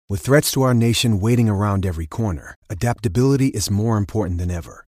With threats to our nation waiting around every corner, adaptability is more important than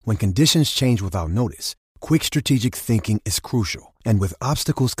ever. When conditions change without notice, quick strategic thinking is crucial. And with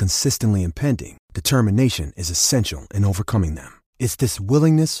obstacles consistently impending, determination is essential in overcoming them. It's this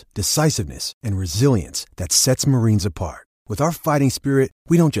willingness, decisiveness, and resilience that sets Marines apart. With our fighting spirit,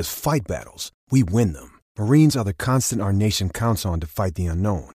 we don't just fight battles, we win them. Marines are the constant our nation counts on to fight the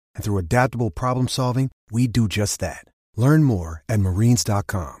unknown. And through adaptable problem solving, we do just that. Learn more at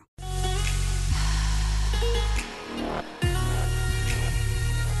marines.com.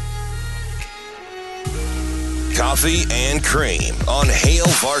 Coffee and Cream on Hail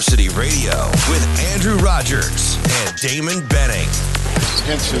Varsity Radio with Andrew Rogers and Damon Benning.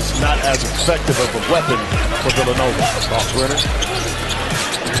 Hence is not as effective of a weapon for Villanova. Off Brenner.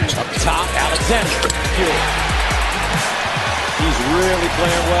 Up top, Alexander. He's really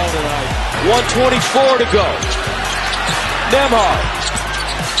playing well tonight. 1:24 to go. Nembhard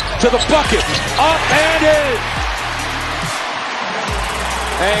to the bucket. Up and in.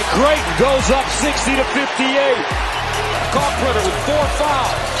 And Creighton goes up 60 to 58. Kalkbrenner with 4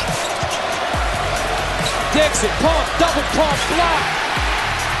 fouls. Dixon pump, double pump, block.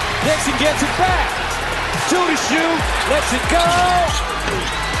 Dixon gets it back. 2 to shoot, lets it go.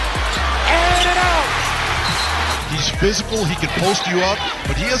 And out. He's physical, he can post you up,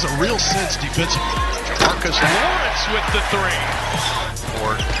 but he has a real sense defensively. Marcus Lawrence with the 3.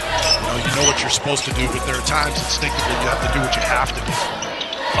 Or, you know what you're supposed to do, but there are times instinctively you have to do what you have to do.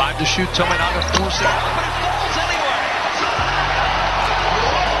 5 to shoot, Tominaga forcing it, but it falls anyway.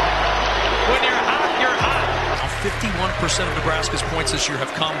 When you're hot, you're hot. 51% of Nebraska's points this year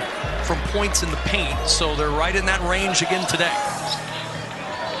have come from points in the paint, so they're right in that range again today.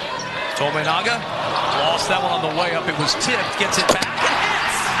 Tominaga lost that one on the way up. It was tipped, gets it back, and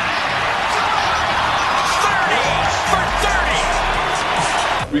hits. 30 for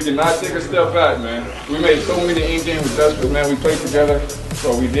 30. We cannot take a step back, man. We made so many in-game adjustments, man. We played together.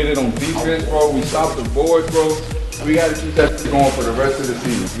 So we did it on defense, bro. We stopped the boards, bro. We got to keep that going for the rest of the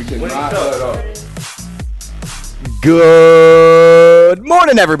season. We cannot let up. Good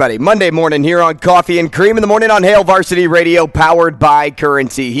morning, everybody. Monday morning here on Coffee and Cream in the morning on Hail Varsity Radio, powered by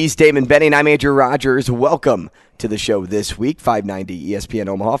Currency. He's Damon Benning. I'm Andrew Rogers. Welcome to the show this week. 590 ESPN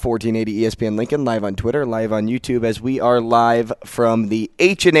Omaha, 1480 ESPN Lincoln, live on Twitter, live on YouTube, as we are live from the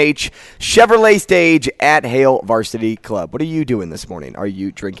H&H Chevrolet stage at Hail Varsity Club. What are you doing this morning? Are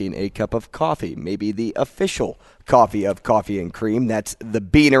you drinking a cup of coffee? Maybe the official coffee of Coffee and Cream. That's the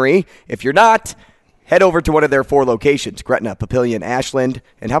Beanery. If you're not, head over to one of their 4 locations, Gretna, Papillion, Ashland,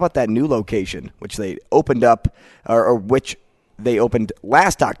 and how about that new location, which they opened up, or which they opened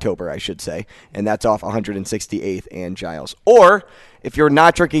last October, I should say, and that's off 168th and Giles. Or, if you're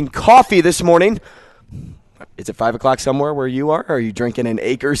not drinking coffee this morning, is it 5 o'clock somewhere where you are? Are you drinking an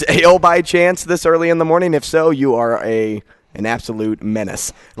Acres Ale by chance this early in the morning? If so, you are an absolute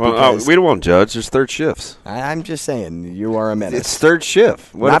menace. Well, we don't want to judge. There's third shifts. I'm just saying, you are a menace. It's third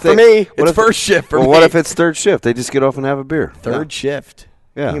shift. Not for me. It's first shift for me. Well, what if it's third shift? They just get off and have a beer. Third shift.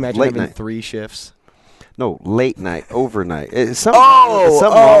 Yeah. Can you imagine late having night. 3 shifts? No, late night, overnight. Is something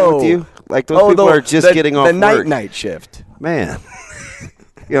wrong with you? Like those people are just getting off work. Night shift. Man.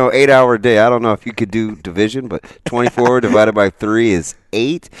 8-hour day. I don't know if you could do division, but 24 divided by 3 is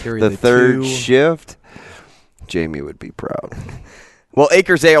 8. Carry the the third 2. shift. Jamie would be proud. Well,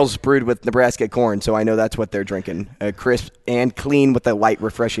 Acres Ale's brewed with Nebraska corn, so I know that's what they're drinking. Crisp and clean with a light,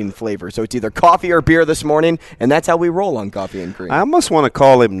 refreshing flavor. So it's either coffee or beer this morning, and that's how we roll on Coffee and Cream. I almost want to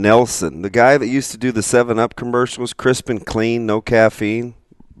call him Nelson, the guy that used to do the 7-Up commercials, crisp and clean, no caffeine.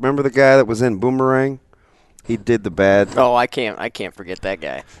 Remember the guy that was in Boomerang? He did the bad. Oh, I can't forget that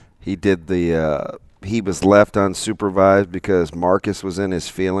guy. He did the he was left unsupervised because Marcus was in his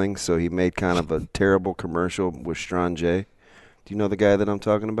feelings, so he made kind of a terrible commercial with Strawn J. Do you know the guy that I'm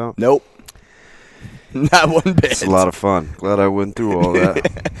talking about? Nope. Not one bit. It's a lot of fun. Glad I went through all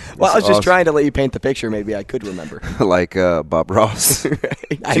that. Well, I was just trying to let you paint the picture. Maybe I could remember. Like Bob Ross.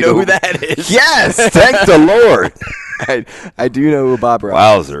 I know who that is. Yes, thank the Lord. I do know who Bob Ross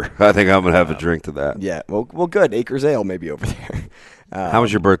is. Wowzer. I think I'm going to have a drink to that. Yeah, well, good. Acres Ale maybe over there. How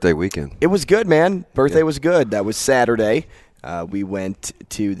was your birthday weekend? It was good, man. Birthday was good. That was Saturday. We went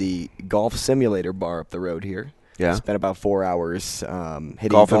to the golf simulator bar up the road here. Yeah. Spent about 4 hours hitting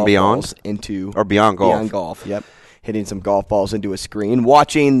Golf and Beyond? balls into Or Beyond Golf? Beyond Golf, yep. Hitting some golf balls into a screen,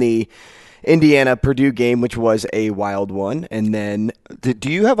 watching the Indiana-Purdue game, which was a wild one, and then...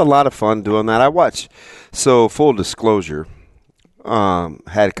 Do you have a lot of fun doing that? I watched. So, full disclosure,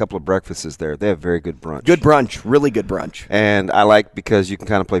 had a couple of breakfasts there. They have very good brunch. Good brunch, really good brunch. And I like because you can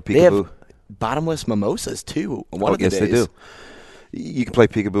kind of play peekaboo. They have bottomless mimosas, too, one of the days. Yes, they do. you can play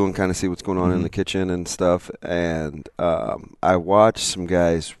peekaboo and kind of see what's going on in the kitchen and stuff. And I watched some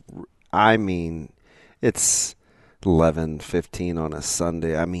guys. I mean, it's 11:15 on a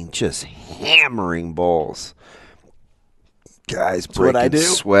Sunday. I mean, just hammering balls. Guys breaking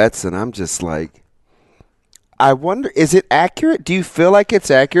sweats, and I'm just like, I wonder, is it accurate? Do you feel like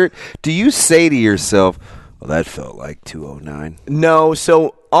it's accurate? Do you say to yourself, well, that felt like 209? No,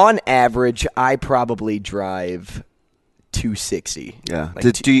 so on average, I probably drive 260. Yeah.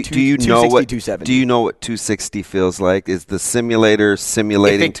 Like do you know what 270. Do you know what 260 feels like? Is the simulator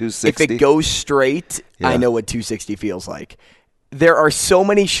simulating 260? If it goes straight, I know what 260 feels like. There are so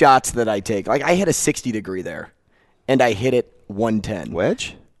many shots that I take. Like I hit a 60 degree there, and I hit it 110.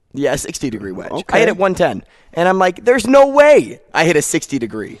 Wedge? Yeah, 60-degree wedge. Okay. I hit it 110. And I'm like, there's no way I hit a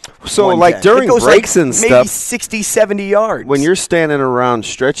 60-degree. So, like, during breaks and stuff. Maybe 60, 70 yards. When you're standing around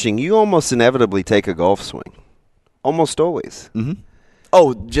stretching, you almost inevitably take a golf swing. Almost always. Mm-hmm.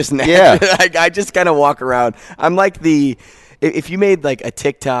 Oh, just now. Yeah. I just kind of walk around. I'm like if you made like a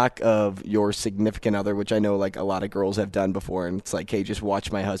TikTok of your significant other, which I know like a lot of girls have done before, and it's like, hey, just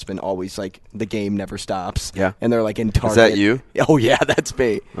watch my husband always, like, the game never stops. Yeah. And they're like in Target. Is that you? Oh, yeah, that's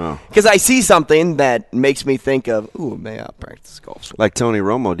me. Oh. Because I see something that makes me think of, ooh, may I practice golf. Like Tony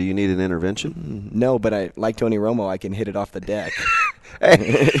Romo, do you need an intervention? No, but I like Tony Romo, I can hit it off the deck.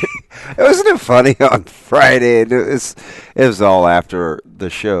 Hey, wasn't it funny on Friday? It was all after the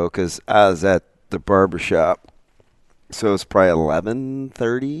show because I was at the barbershop. So it's probably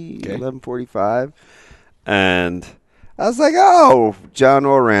 11:30, 11:45. And I was like, oh, John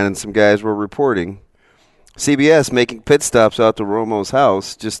Oran and some guys were reporting CBS making pit stops out to Romo's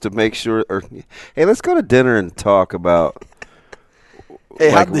house just to make sure, hey, let's go to dinner and talk about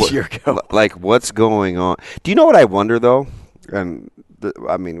how'd this year go? Like what's going on. Do you know what I wonder, though? And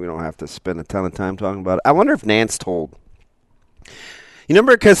I mean, we don't have to spend a ton of time talking about it. I wonder if Nance told. You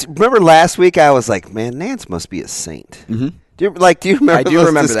remember last week I was like, man, Nance must be a saint. Mm-hmm. Do you remember? I do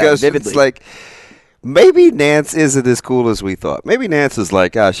remember that vividly. It's like maybe Nance isn't as cool as we thought. Maybe Nance is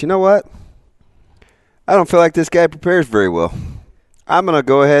like, gosh, you know what? I don't feel like this guy prepares very well. I'm gonna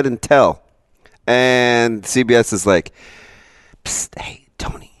go ahead and tell. And CBS is like, psst, hey,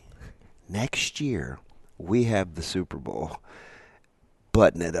 Tony, next year we have the Super Bowl.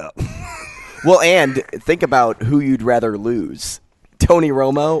 Button it up. Well, and think about who you'd rather lose. Tony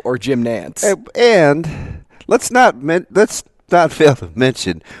Romo or Jim Nance. And let's not fail to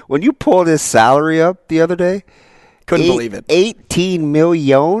mention, when you pulled his salary up the other day, couldn't believe it. $18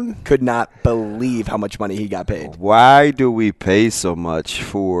 million? Could not believe how much money he got paid. Why do we pay so much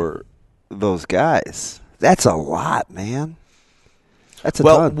for those guys? That's a lot, man. That's a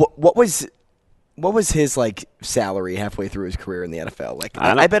ton. What was his like salary halfway through his career in the NFL? Like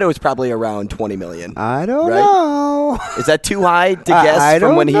I bet it was probably around $20 million. I don't know. Is that too high to guess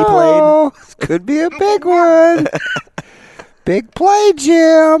from when he played? Could be a big one. Big play,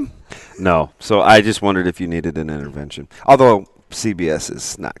 Jim. No. So I just wondered if you needed an intervention. Although CBS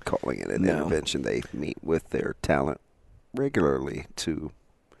is not calling it an intervention. They meet with their talent regularly to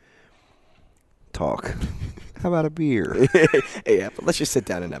talk. How about a beer? Yeah, but let's just sit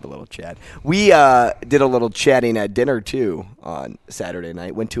down and have a little chat. We did a little chatting at dinner, too, on Saturday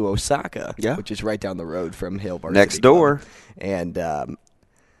night. Went to Osaka, which is right down the road from Hale Varsity Next door. Club. And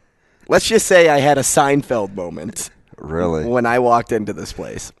let's just say I had a Seinfeld moment. Really? When I walked into this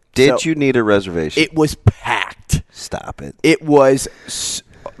place. Did you need a reservation? It was packed. Stop it. It was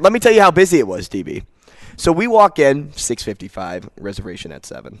let me tell you how busy it was, DB. So we walk in, 6:55, reservation at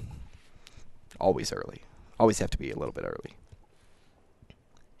 7. Always early. Always have to be a little bit early.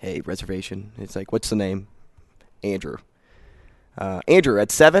 Hey, reservation. It's like, what's the name? Andrew. Andrew,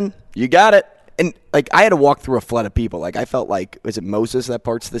 at 7? You got it. And, like, I had to walk through a flood of people. Like, I felt like, was it Moses that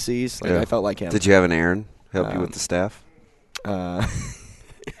parts the seas? Like, I felt like him. Did you have an Aaron help you with the staff?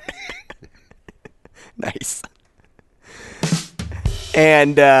 Nice.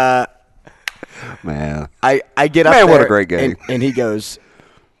 And, man. I get up there. Man, what a great game. And he goes,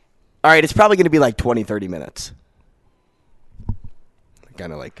 all right, it's probably going to be like 20, 30 minutes. I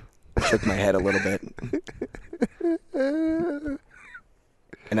kind of like shook my head a little bit.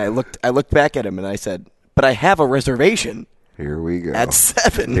 And I looked back at him and I said, but I have a reservation. Here we go. At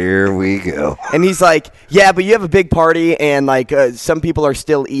 7. Here we go. And he's like, yeah, but you have a big party and like some people are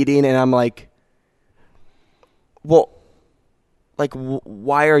still eating. And I'm like, well, like,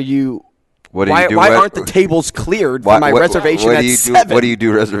 why are you... Why aren't the tables cleared for my reservation at 7? What do you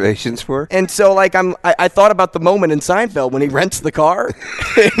do reservations for? And so, like, I thought about the moment in Seinfeld when he rents the car,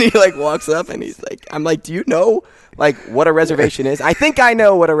 and he, like, walks up, and he's like, I'm like, do you know like what a reservation is. I think I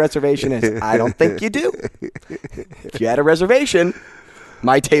know what a reservation is. I don't think you do. If you had a reservation,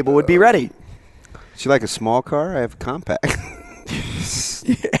 my table would be ready. She like a small car? I have a compact.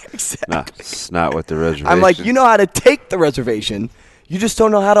 Yeah, exactly. No, it's not what the reservation. I'm like, you know how to take the reservation. You just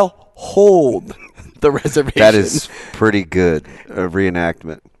don't know how to hold the reservation. That is pretty good, a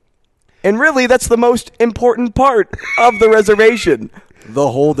reenactment. And really, that's the most important part of the reservation, the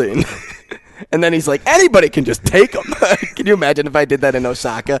holding. And then he's like, anybody can just take them. Can you imagine if I did that in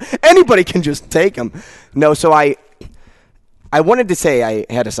Osaka? Anybody can just take them. No, so I wanted to say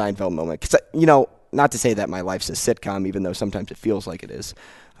I had a Seinfeld moment. Because, not to say that my life's a sitcom, even though sometimes it feels like it is.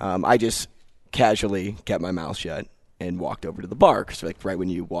 I just casually kept my mouth shut and walked over to the bar. Because like right when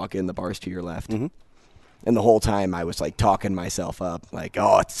you walk in, the bar's to your left. Mm-hmm. And the whole time I was like talking myself up, like,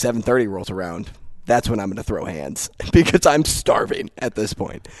 oh, it's 7:30 rolls around. That's when I'm going to throw hands because I'm starving at this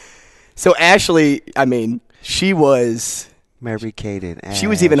point. So Ashley, she was Mary-Kate and Ashley. She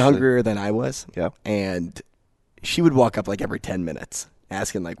was even hungrier than I was. Yeah. And she would walk up like every 10 minutes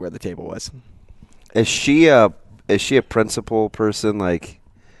asking like where the table was. Is she a principal person, like,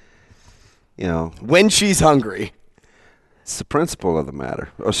 when she's hungry? It's the principle of the matter.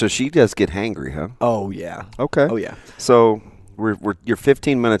 Oh, so she does get hangry, huh? Oh, yeah. Okay. Oh, yeah. So you're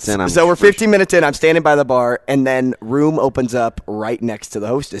 15 minutes in. So we're 15 minutes in. I'm standing by the bar, and then room opens up right next to the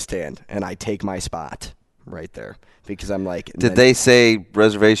hostess stand, and I take my spot right there because I'm like. Did they say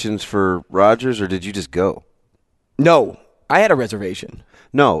reservations for Rogers, or did you just go? No, I had a reservation.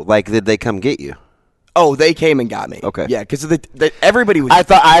 No, like did they come get you? Oh, they came and got me. Okay. Yeah, because everybody was. I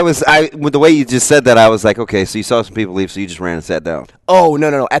thought with the way you just said that, I was like, okay, so you saw some people leave, so you just ran and sat down. Oh,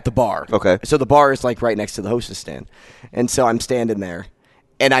 no, at the bar. Okay. So the bar is like right next to the hostess stand. And so I'm standing there,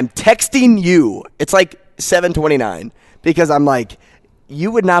 and I'm texting you. It's like 7:29 because I'm like,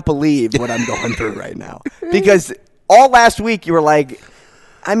 you would not believe what I'm going through right now. Because all last week you were like,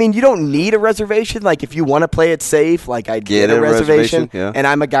 you don't need a reservation. Like, if you want to play it safe, like, I get a reservation. Yeah. And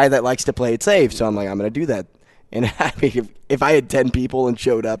I'm a guy that likes to play it safe. So I'm like, I'm going to do that. And if I had 10 people and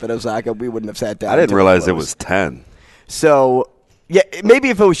showed up at Osaka, we wouldn't have sat down. I didn't realize it was 10. So, yeah, maybe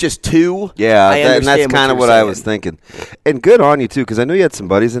if it was just 2. Yeah, and that's kind of what I was thinking. And good on you, too, because I knew you had some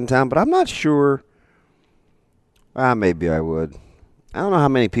buddies in town, but I'm not sure. Maybe I would. I don't know how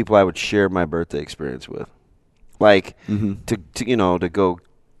many people I would share my birthday experience with. Like, to go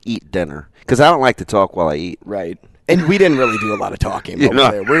eat dinner, because I don't like to talk while I eat. Right. And we didn't really do a lot of talking over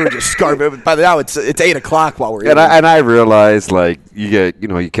there. We were just scarfing. By now it's 8 o'clock while we're eating. And I realize, like, you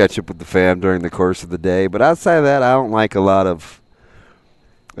catch up with the fam during the course of the day, but outside of that, I don't like a lot of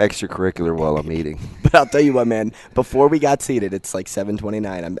extracurricular while I'm eating. But I'll tell you what, man, before we got seated, it's like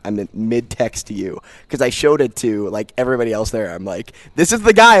 7:29. I'm in mid-text to you because I showed it to, like, everybody else there. I'm like, this is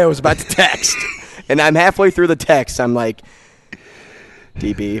the guy I was about to text. And I'm halfway through the text. I'm like,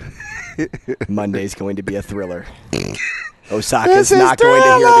 DB, Monday's going to be a thriller. Osaka's not going to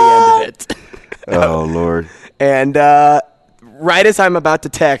hear the end of it. Oh, Lord. And right as I'm about to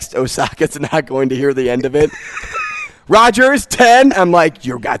text, Osaka's not going to hear the end of it. Rogers, 10. I'm like,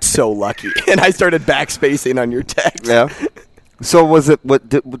 you got so lucky. And I started backspacing on your text. Yeah. So was it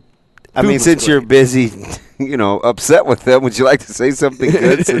since you're busy, upset with them, would you like to say something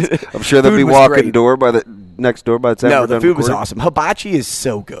good? Since I'm sure they'll be walking next door by the time No, we're done the food was recording. awesome. Hibachi is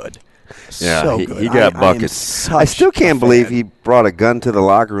so good. Yeah, so good. He got buckets. I still can't believe he brought a gun to the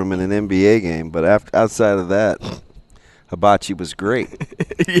locker room in an NBA game, but outside of that, hibachi was great.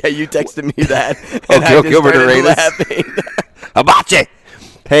 Yeah, you texted me that, and I just started laughing. Hibachi!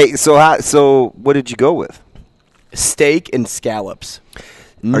 Hey, so what did you go with? Steak and scallops.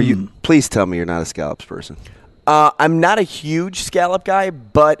 Please tell me you're not a scallops person. I'm not a huge scallop guy,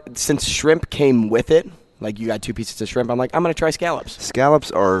 but since shrimp came with it, like you got 2 pieces of shrimp, I'm like, I'm going to try scallops.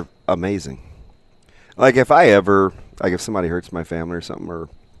 Scallops are amazing. Like if somebody hurts my family or something, or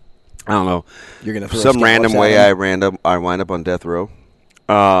I don't know, you're gonna throw some random way I wind up on death row.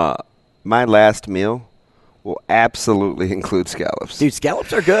 My last meal will absolutely include scallops. Dude,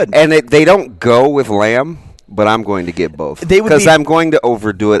 scallops are good, and they don't go with lamb. But I'm going to get both because I'm going to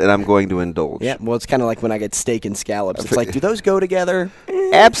overdo it and I'm going to indulge. Yeah, well, it's kind of like when I get steak and scallops. It's like, do those go together?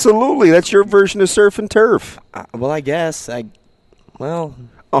 Absolutely. That's your version of surf and turf. Well, I guess. Selfish.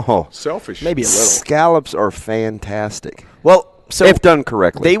 Maybe a little. Scallops are fantastic. Well, so if done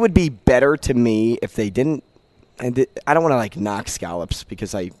correctly. They would be better to me if they didn't. And I don't want to, knock scallops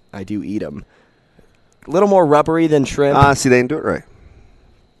because I do eat them. A little more rubbery than shrimp. See, they didn't do it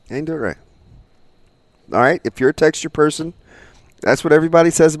right. All right, if you're a texture person, that's what everybody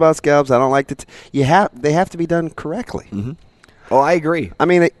says about scallops. I don't like they have to be done correctly. Mm-hmm. Oh, I agree.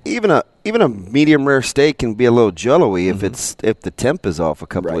 Even even a medium rare steak can be a little jello-y if the temp is off a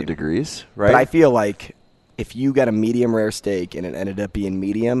couple of degrees, right? But I feel like if you got a medium rare steak and it ended up being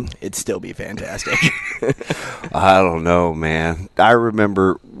medium, it'd still be fantastic. I don't know, man. I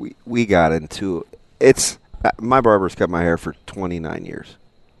remember we got into it's my barber's cut my hair for 29 years.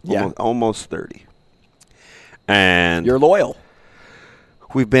 Yeah. Almost 30. And you're loyal.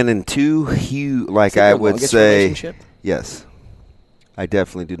 We've been in two huge, like I would say, relationship? Yes. I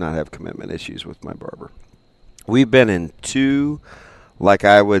definitely do not have commitment issues with my barber. We've been in two, like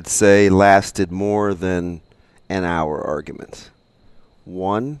I would say, lasted more than an hour arguments.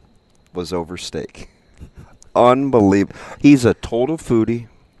 One was over steak. Unbelievable. He's a total foodie.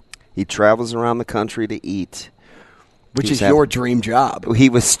 He travels around the country to eat. Which is your dream job. He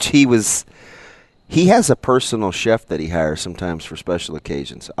has a personal chef that he hires sometimes for special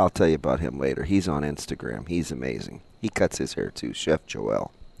occasions. I'll tell you about him later. He's on Instagram. He's amazing. He cuts his hair too, Chef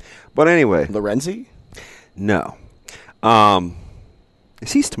Joel. But anyway. Lorenzi? No.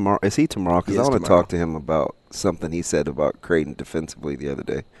 Is he tomorrow? Because I want to talk to him about something he said about Creighton defensively the other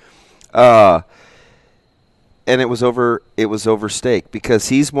day. And it was over steak because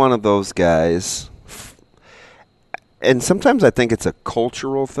he's one of those guys. And sometimes I think it's a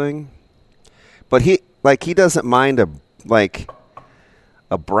cultural thing. But he doesn't mind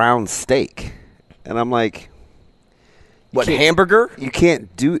a brown steak. And I'm like, what, hamburger? You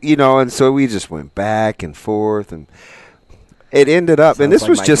can't do, and so we just went back and forth and it ended up, and this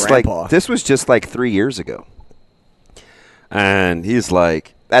was just like 3 years ago. And he's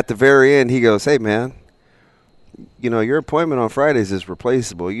like, at the very end, he goes, "Hey man, your appointment on Fridays is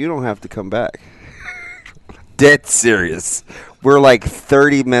replaceable. You don't have to come back." Dead serious. We're like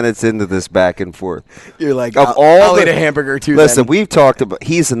 30 minutes into this back and forth. You're like, I'll eat a hamburger too. Listen, we've talked about.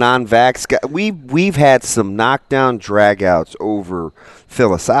 He's a non-vax guy. We've had some knockdown dragouts over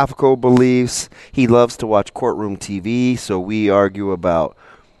philosophical beliefs. He loves to watch courtroom TV, so we argue about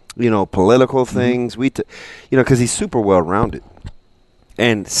political things. Because he's super well-rounded,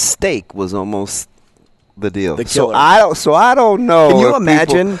 and steak was almost the deal. The killer. So I don't know. Can you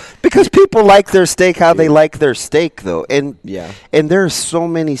imagine? Because people like their steak how they like their steak, though. And yeah. And there's so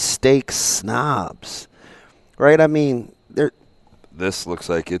many steak snobs, right? I mean, this looks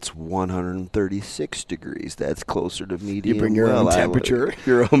like it's 136 degrees. That's closer to medium. You bring your own temperature,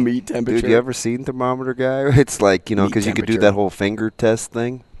 your own meat temperature. Dude, you ever seen Thermometer Guy? It's like, because you could do that whole finger test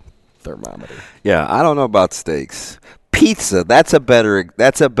thing. Thermometer. Yeah, I don't know about steaks. Pizza, that's a better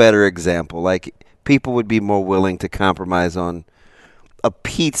example. Like, people would be more willing to compromise on a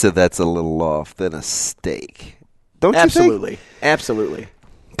pizza that's a little off than a steak. Don't you think? Absolutely.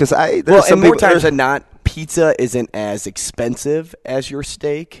 Because more times than not, pizza isn't as expensive as your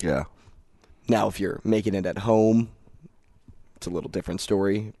steak. Yeah. Now, if you're making it at home, it's a little different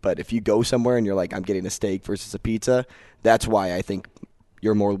story. But if you go somewhere and you're like, I'm getting a steak versus a pizza, that's why I think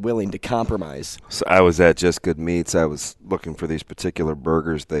you're more willing to compromise. So I was at Just Good Meats. I was looking for these particular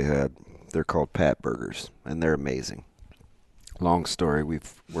burgers they had. They're called Pat Burgers, and they're amazing. Long story.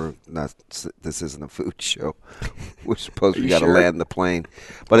 This isn't a food show. We're supposed we got to land the plane,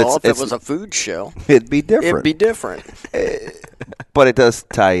 but if it was a food show, it'd be different. But it does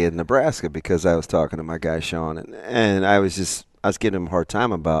tie in Nebraska because I was talking to my guy Sean, and I was giving him a hard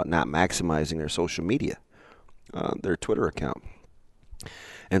time about not maximizing their social media, their Twitter account,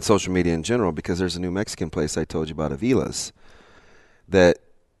 and social media in general. Because there's a new Mexican place I told you about, Avila's, that.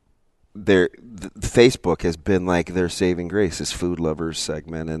 Facebook has been like their saving grace, this food lovers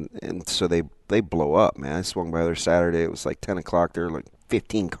segment, and so they blow up, man. I swung by there Saturday. It was like 10 o'clock. There were like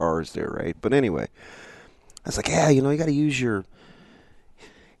 15 cars there, right? But anyway, I was like, yeah, you got to use your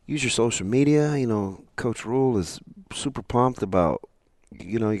social media. Coach Rule is super pumped about,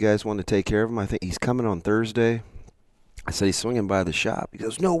 you guys want to take care of him. I think he's coming on Thursday. I said, he's swinging by the shop. He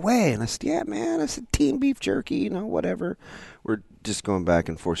goes, no way. And I said, yeah, man. I said, team beef jerky, whatever. We're just going back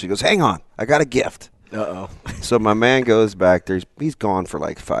and forth. She goes, hang on. I got a gift. Uh-oh. So my man goes back there. He's gone for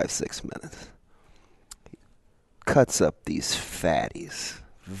like 5-6 minutes. He cuts up these fatties,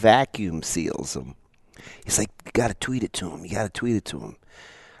 vacuum seals them. He's like, you got to tweet it to him. You got to tweet it to him.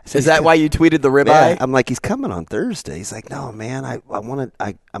 Said, is that why you tweeted the ribeye? Yeah, I'm like, he's coming on Thursday. He's like, no, man,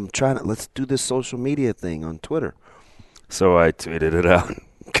 I'm trying to, let's do this social media thing on Twitter. So I tweeted it out.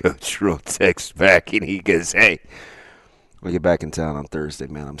 Coach Rule texts back, and he goes, hey, we'll get back in town on Thursday,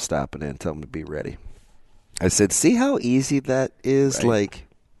 man. I'm stopping in. Tell him to be ready. I said, see how easy that is? Right. Like,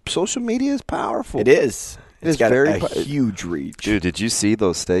 social media is powerful. It is. It's got very a huge reach. Dude, did you see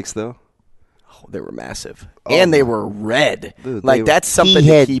those steaks, though? Oh, they were massive. And they were red. Dude, that's something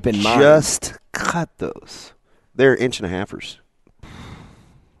to keep in mind. Just cut those. They're 1.5 inches.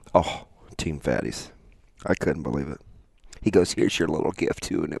 Oh, Team Fatties. I couldn't believe it. He goes, "Here's your little gift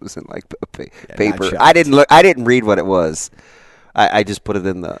too," and it was in like paper. I didn't look. I didn't read what it was. I just put it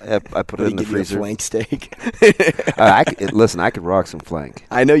in the. I put it in the freezer. You a flank steak. Listen, I could rock some flank.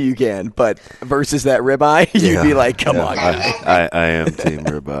 I know you can, but versus that ribeye, you'd be like, "Come on." I am Team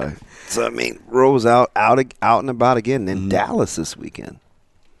Ribeye. So I mean, Rose out and about again in Dallas this weekend.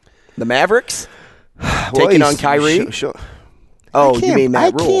 The Mavericks taking on Kyrie. Oh, you mean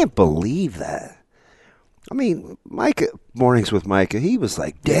Matt Rule? I can't believe that. I mean, Micah, mornings with Micah, he was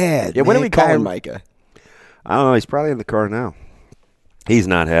like, "Dad." Yeah, when are we calling Micah? I don't know. He's probably in the car now. He's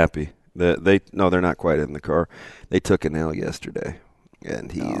not happy. They're not quite in the car. They took an L yesterday,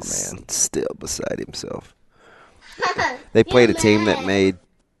 and he's still beside himself. They played a team that made,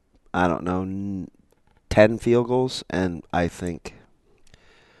 I don't know, 10 field goals, and I think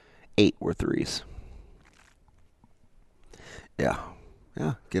 8 were threes. Yeah.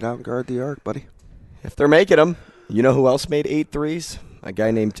 Get out and guard the arc, buddy. If they're making them, you know who else made 8 threes? A guy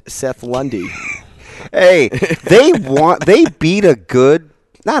named Seth Lundy. Hey, they beat a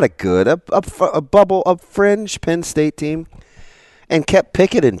fringe Penn State team, and kept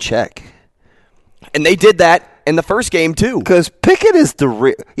Pickett in check. And they did that in the first game too. Because Pickett is the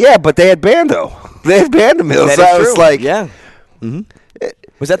real. Yeah, but they had Bando. They had Vanderbilt. So I was like, yeah. Mm-hmm.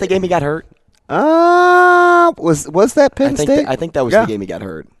 Was that the game he got hurt? Was that Penn State? I think that was the game he got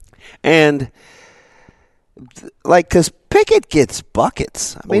hurt. And because Pickett gets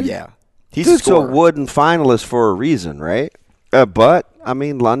buckets. I mean, he's a Wooden finalist for a reason, right? But I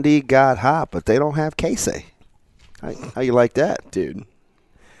mean, Lundy got hot, but they don't have Casey. How you like that, dude?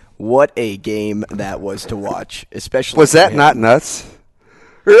 What a game that was to watch, especially. Was that not nuts?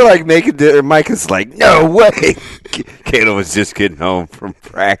 We're like making dinner. Micah's like, "No way." Kato was just getting home from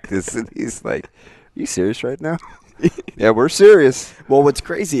practice, and he's like, "Are you serious right now?" Yeah, we're serious. Well, what's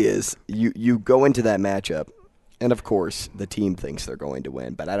crazy is you go into that matchup, and of course the team thinks they're going to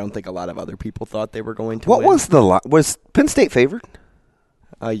win, but I don't think a lot of other people thought they were going to win. What was the line? Was Penn State favored?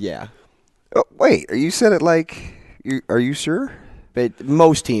 Yeah. Oh, wait, you said it like, are you sure? But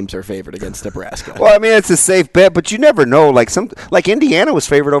most teams are favored against Nebraska. Well, I mean, it's a safe bet, but you never know. Like Indiana was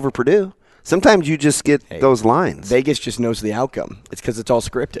favored over Purdue. Sometimes you just get those lines. Vegas just knows the outcome. It's because it's all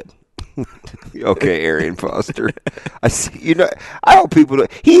scripted. Okay, Arian Foster. I see. I hope people know.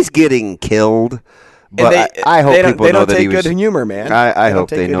 He's getting killed. But I hope people know that he was. They don't take good humor, man. I hope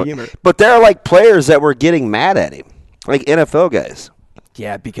they know. Humor. But there are like players that were getting mad at him, like NFL guys.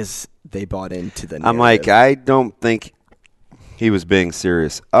 Yeah, because they bought into the narrative. I'm like, I don't think he was being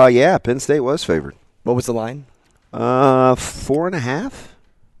serious. Oh, yeah, Penn State was favored. What was the line? 4.5.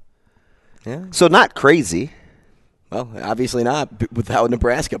 Yeah. So not crazy. Well, obviously not with how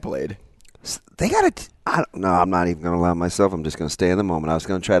Nebraska played. They got to – no, I'm not even going to allow myself. I'm just going to stay in the moment. I was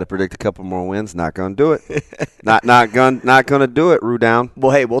going to try to predict a couple more wins. Not going to do it. not going to do it, Rudown.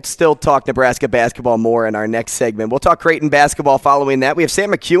 Well, hey, we'll still talk Nebraska basketball more in our next segment. We'll talk Creighton basketball following that. We have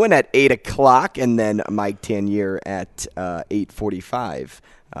Sam McEwen at 8 o'clock and then Mike Tanier at 8:45.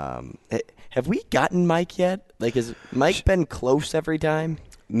 Have we gotten Mike yet? Like, has Mike been close every time?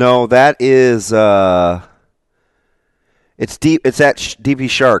 No, that is it's deep. It's at DP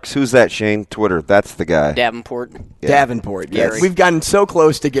Sharks. Who's that, Shane? Twitter. That's the guy. Davenport. Yeah. Davenport. Yes. We've gotten so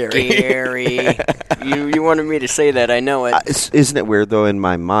close to Gary. Gary. you wanted me to say that. I know it. Isn't it weird though? In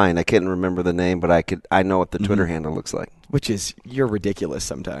my mind, I couldn't remember the name, but I know what the Twitter handle looks like. Which is you're ridiculous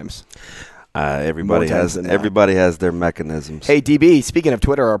sometimes. Everybody has their mechanisms. Hey, DB. Speaking of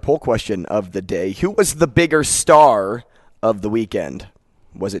Twitter, our poll question of the day: who was the bigger star of the weekend?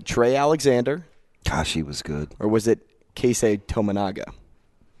 Was it Trey Alexander? Gosh, he was good. Or was it Keisei Tominaga?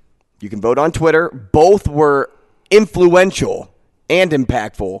 You can vote on Twitter. Both were influential and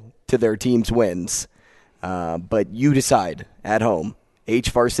impactful to their team's wins. But you decide at home.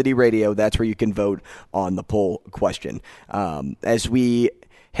 HVarsity Radio, that's where you can vote on the poll question. As we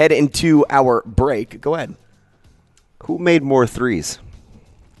head into our break, go ahead. Who made more threes?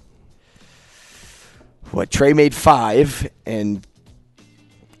 Trey made 5, and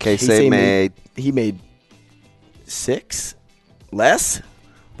Keisei made... He made 6? Less?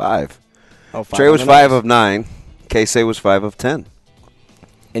 5. Oh, 5. Trey was 5 of 9. Keisei was 5 of 10.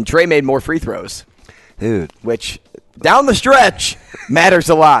 And Trey made more free throws. Dude. Which, down the stretch, matters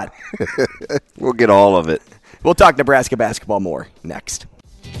a lot. We'll get all of it. We'll talk Nebraska basketball more next.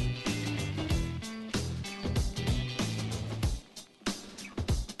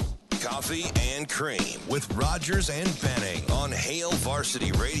 Coffee and Cream with Rogers and Benning on Hail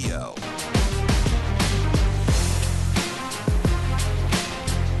Varsity Radio.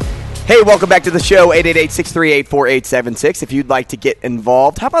 Hey, welcome back to the show, 888-638-4876. If you'd like to get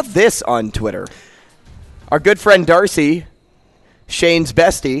involved, how about this on Twitter? Our good friend Darcy, Shane's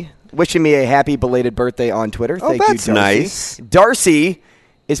bestie, wishing me a happy belated birthday on Twitter. Oh, Thank that's you, Darcy. nice. Darcy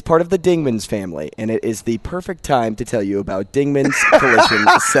is part of the Dingman's family, and it is the perfect time to tell you about Dingman's Collision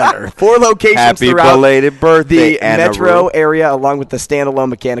Center. 4 locations Happy throughout belated birthday, the Anna metro Rue. area, along with the standalone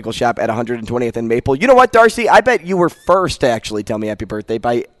mechanical shop at 120th and Maple. You know what, Darcy? I bet you were first to actually tell me happy birthday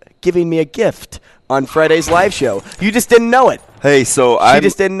by giving me a gift on Friday's live show. You just didn't know it. Hey, so She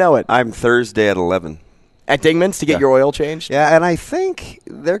just didn't know it. I'm Thursday at 11. At Dingman's to get your oil changed? Yeah, and I think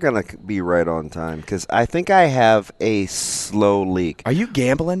they're going to be right on time because I think I have a slow leak. Are you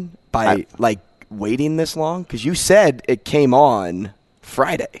gambling by, waiting this long? Because you said it came on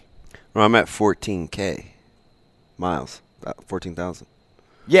Friday. Well, I'm at 14K miles, 14,000.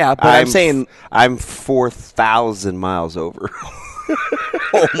 Yeah, but I'm saying I'm 4,000 miles over.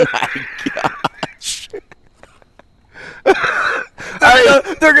 oh, my gosh.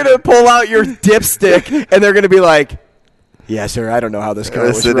 They're going to pull out your dipstick, and they're going to be like, yeah, sir, I don't know how this car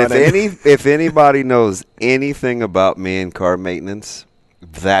was running. If anybody knows anything about me and car maintenance,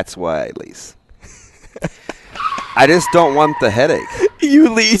 that's why I lease. I just don't want the headache.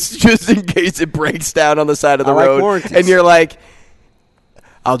 You lease just in case it breaks down on the side of the road. Warranties. And you're like,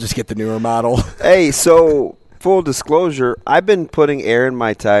 I'll just get the newer model. Hey, so full disclosure, I've been putting air in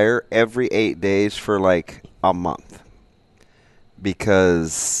my tire every 8 days for like a month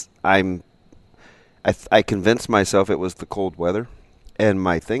because I convinced myself it was the cold weather, and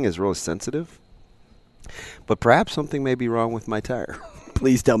my thing is really sensitive. But perhaps something may be wrong with my tire.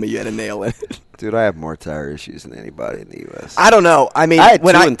 Please tell me you had a nail in it. Dude, I have more tire issues than anybody in the U.S. I don't know. I mean, I had 2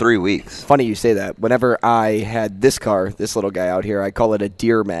 in 3 weeks. Funny you say that. Whenever I had this car, this little guy out here, I call it a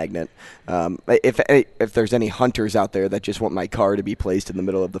deer magnet. If there's any hunters out there that just want my car to be placed in the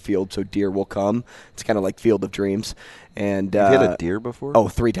middle of the field so deer will come, it's kind of like Field of Dreams. And you hit a deer before? Oh,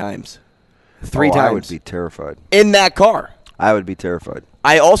 3 times. 3 times. I would be terrified. In that car. I would be terrified.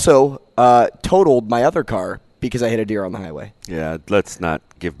 I also totaled my other car because I hit a deer on the highway. Yeah, let's not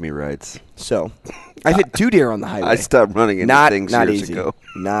give me rides. So, I hit 2 deer on the highway. I stopped running into things years ago.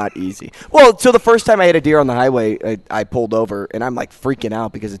 Not easy. Well, so the first time I hit a deer on the highway, I pulled over, and I'm like freaking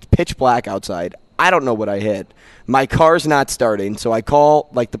out because it's pitch black outside. I don't know what I hit. My car's not starting, so I call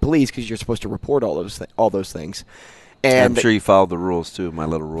the police because you're supposed to report all those things. And I'm sure you followed the rules, too, my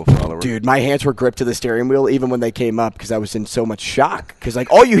little rule follower. Dude, my hands were gripped to the steering wheel even when they came up because I was in so much shock. Because,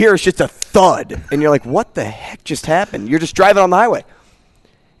 all you hear is just a thud. And you're like, what the heck just happened? You're just driving on the highway.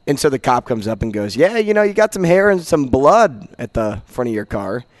 And so the cop comes up and goes, yeah, you got some hair and some blood at the front of your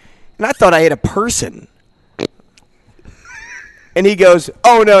car. And I thought I hit a person. And he goes,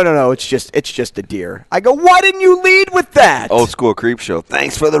 oh, no, it's just a deer. I go, why didn't you lead with that? Old school creep show.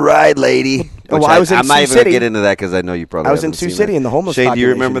 Thanks for the ride, lady. Well, I was in I'm not Sioux even going to City. get into that because I know you probably I was in haven't Sioux seen City that. and the homeless Shane, do you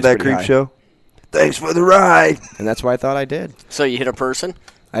remember that population is creep pretty show? Thanks for the ride. And that's why I thought I did. So you hit a person?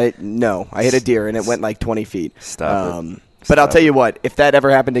 No, I hit a deer, and it went like 20 feet. Stop it. But I'll tell you what, if that ever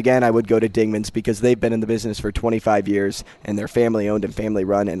happened again, I would go to Dingman's because they've been in the business for 25 years, and they're family-owned and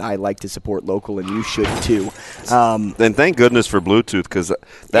family-run, and I like to support local, and you should too. Then thank goodness for Bluetooth because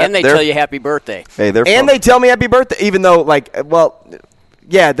and they tell you happy birthday. Hey, they tell me happy birthday, even though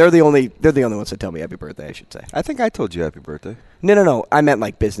yeah, they're the only ones that tell me happy birthday, I should say. I think I told you happy birthday. No. I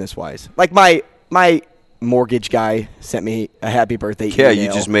meant business-wise. My mortgage guy sent me a happy birthday email. Yeah,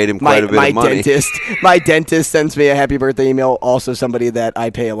 you just made him quite a bit of money. My dentist sends me a happy birthday email, also somebody that I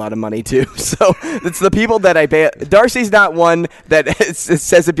pay a lot of money to. So it's the people that I pay. Darcy's not one that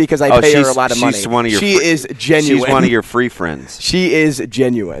says it because I pay her a lot of money. She is genuine. She's one of your free friends. She is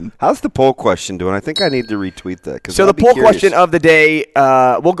genuine. How's the poll question doing? I think I need to retweet that. So the poll question of the day,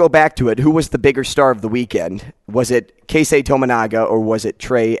 we'll go back to it. Who was the bigger star of the weekend? Was it Keisei Tominaga or was it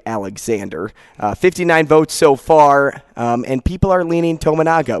Trey Alexander? 59 votes so far, and people are leaning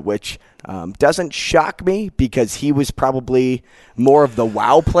Tominaga, which doesn't shock me because he was probably more of the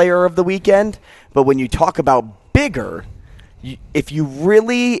wow player of the weekend. But when you talk about bigger, if you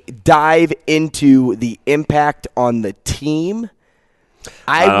really dive into the impact on the team,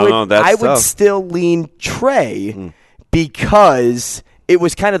 I would still lean Trey because it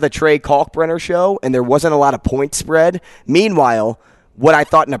was kind of the Trey Kalkbrenner show, and there wasn't a lot of point spread. Meanwhile, what I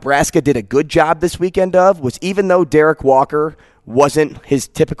thought Nebraska did a good job this weekend of was even though Derek Walker wasn't his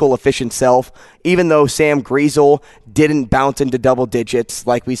typical efficient self, even though Sam Griesel didn't bounce into double digits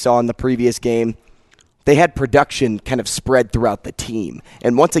like we saw in the previous game, they had production kind of spread throughout the team.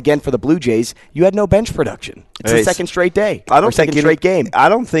 And once again for the Blue Jays, you had no bench production. It's the second straight day. Second straight game. I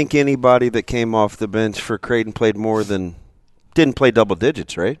don't think anybody that came off the bench for Creighton didn't play double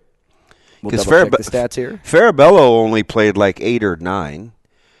digits, right? We'll double-check the stats here. Farabello only played like 8 or 9.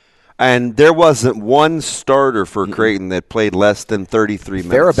 And there wasn't one starter for Creighton that played less than 33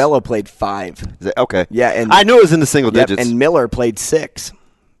 minutes. Farabello played 5. Okay. Yeah, and I knew it was in the single digits. And Miller played 6.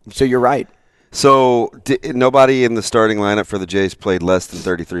 So you're right. So nobody in the starting lineup for the Jays played less than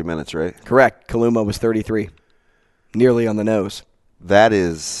 33 minutes, right? Correct. Kaluma was 33. Nearly on the nose. That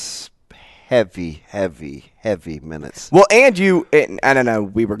is heavy minutes. Well, and I don't know,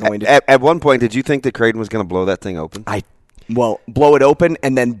 we were going to... At one point, did you think that Creighton was going to blow that thing open? Blow it open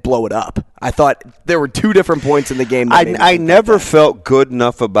and then blow it up. I thought there were 2 different points in the game. I never felt good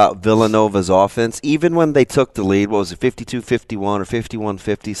enough about Villanova's offense, even when they took the lead. What was it, 52-51 or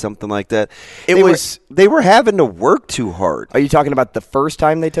 51-50, something like that? They were having to work too hard. Are you talking about the first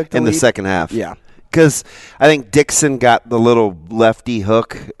time they took the lead? In the second half. Yeah. Because I think Dixon got the little lefty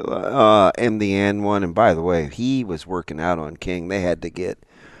hook in the end one. And by the way, he was working out on King. They had to get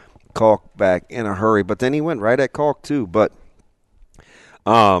Kalk back in a hurry. But then he went right at Kalk, too. But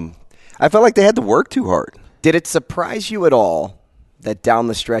I felt like they had to work too hard. Did it surprise you at all that down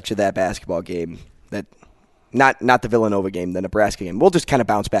the stretch of that basketball game, that not the Villanova game, the Nebraska game, we'll just kind of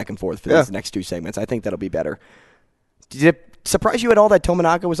bounce back and forth for these next 2 segments. I think that'll be better. Did it surprise you at all that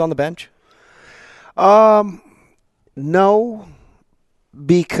Tominaga was on the bench? No,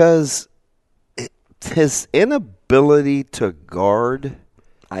 because his inability to guard,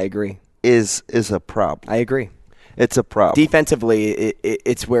 I agree, is a problem. I agree. It's a problem. Defensively,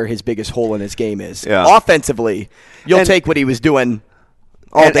 it's where his biggest hole in his game is. Yeah. Offensively, you'll take what he was doing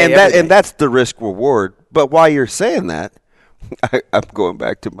all day, every day. And that's the risk reward. But while you're saying that, I'm going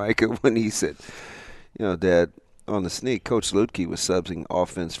back to Micah when he said, Dad, on the sneak, Coach Lutke was subbing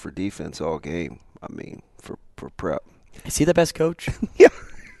offense for defense all game. I mean, for prep. Is he the best coach? Yeah.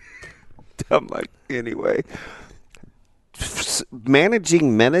 I'm like, anyway.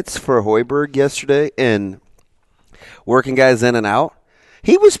 Managing minutes for Hoiberg yesterday and working guys in and out,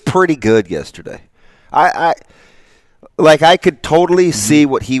 he was pretty good yesterday. I could totally see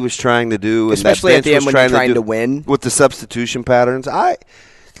what he was trying to do, especially at the end when you're trying to win with the substitution patterns.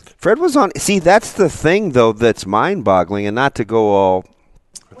 Fred was on. See, that's the thing though that's mind-boggling, and not to go all.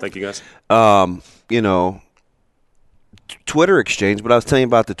 Thank you guys. Twitter exchange, but I was telling you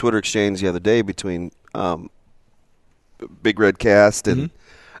about the Twitter exchange the other day between Big Red Cast and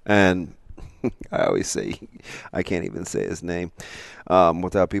I always say I can't even say his name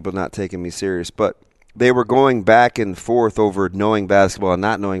without people not taking me serious, but they were going back and forth over knowing basketball and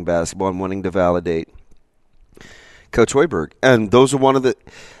not knowing basketball and wanting to validate Coach Hoiberg. And those are one of the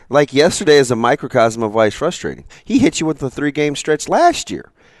 – like yesterday is a microcosm of why it's frustrating. He hit you with the 3-game stretch last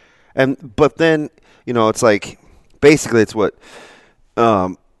year. But then, it's like basically it's what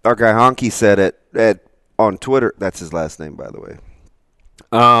our guy Honky said on Twitter. That's his last name, by the way.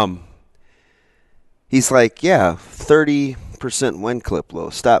 He's like, 30% win clip low.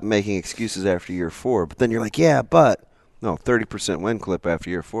 Stop making excuses after year 4. But then you're like, 30% win clip after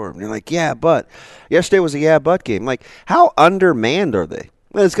year 4. And you're like, but. Yesterday was a but game. Like, how undermanned are they?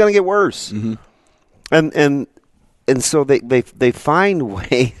 Well, it's going to get worse. Mm-hmm. And so they find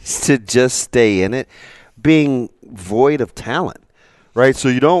ways to just stay in it, being void of talent, right? So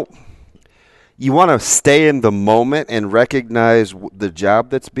you want to stay in the moment and recognize the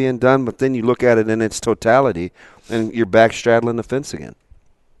job that's being done, but then you look at it in its totality, and you're back straddling the fence again.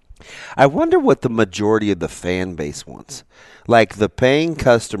 I wonder what the majority of the fan base wants. Like the paying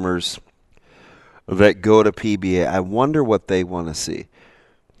customers that go to PBA, I wonder what they want to see.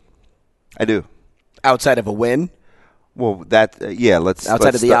 I do. Outside of a win? Well, let's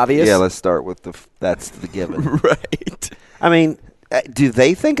of the obvious? Yeah, let's start with that's the given. Right. I mean, do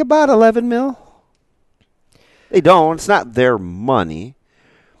they think about $11 million? They don't. It's not their money.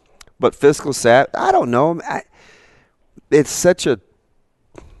 But fiscal I don't know. It's such a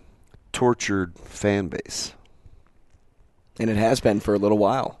tortured fan base. And it has been for a little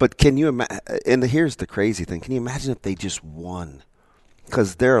while. But can you imagine? And here's the crazy thing. Can you imagine if they just won?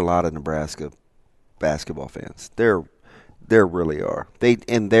 Because there are a lot of Nebraska basketball fans. There really are.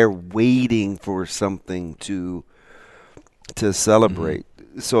 They're waiting for something to celebrate.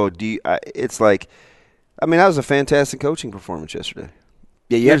 Mm-hmm. So it's like, I mean, that was a fantastic coaching performance yesterday.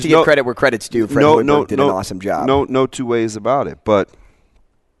 Yeah, you have to give credit where credit's due. Fred Hoiberg did an awesome job. No two ways about it. But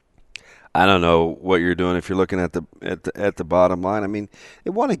I don't know what you're doing if you're looking at the bottom line. I mean, they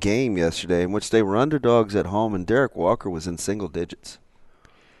won a game yesterday in which they were underdogs at home, and Derek Walker was in single digits.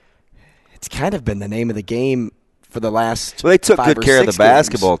 It's kind of been the name of the game for the last. Well, they took 5 good or care of 6 the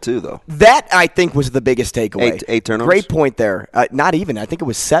basketball games. too, though. That I think was the biggest takeaway. 8 turnovers. Great point there. Not even. I think it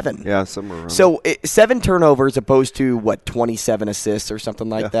was 7. Yeah, somewhere around. So 7 turnovers opposed to 27 assists or something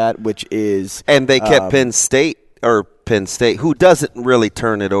like that, which is. And they kept Penn State, who doesn't really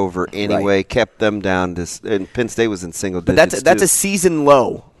turn it over anyway, kept them down to. And Penn State was in single digits. But that's a season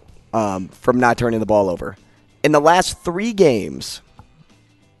low from not turning the ball over. In the last 3 games,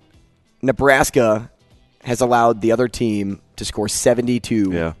 Nebraska has allowed the other team to score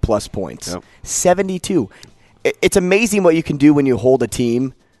 72 plus points. Yep. 72. It's amazing what you can do when you hold a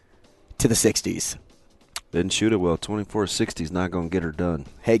team to the 60s. Didn't shoot it well. 24-60 is not going to get her done.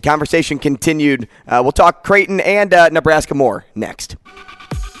 Hey, conversation continued. We'll talk Creighton and Nebraska more next.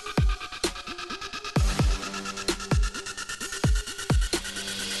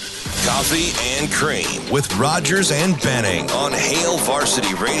 Coffee and Cream with Rogers and Benning on Hail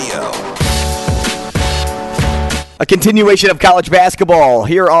Varsity Radio. A continuation of college basketball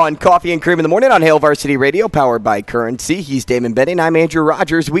here on Coffee and Cream in the Morning on Hail Varsity Radio, powered by Currency. He's Damon Benning. I'm Andrew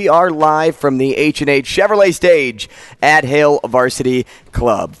Rogers. We are live from the H&H Chevrolet stage at Hail Varsity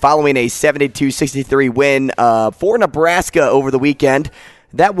Club. Following a 72-63 win for Nebraska over the weekend,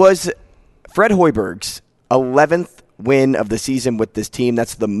 that was Fred Hoiberg's 11th win of the season with this team.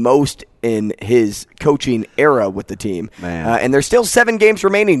 That's the most in his coaching era with the team. And there's still 7 games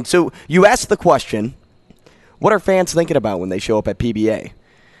remaining. So you asked the question, what are fans thinking about when they show up at PBA?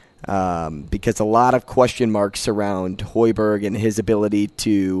 Because a lot of question marks surround Hoiberg and his ability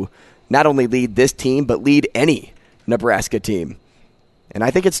to not only lead this team, but lead any Nebraska team. And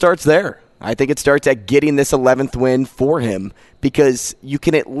I think it starts there. I think it starts at getting this 11th win for him, because you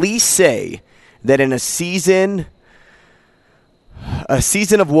can at least say that in a season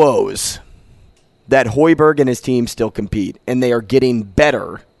of woes, that Hoiberg and his team still compete, and they are getting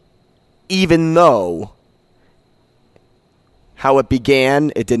better, even though how it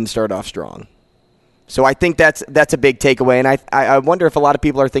began, it didn't start off strong. So I think that's a big takeaway, and I wonder if a lot of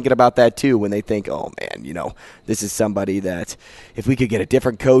people are thinking about that too when they think, oh man, this is somebody that if we could get a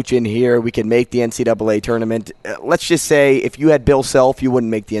different coach in here, we could make the NCAA tournament. Let's just say if you had Bill Self, you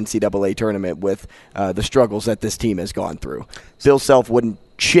wouldn't make the NCAA tournament with the struggles that this team has gone through. Bill Self wouldn't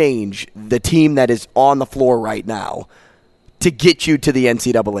change the team that is on the floor right now to get you to the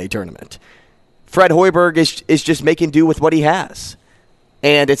NCAA tournament. Fred Hoiberg is just making do with what he has.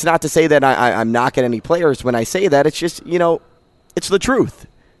 And it's not to say that I'm knocking any players when I say that. It's just, it's the truth.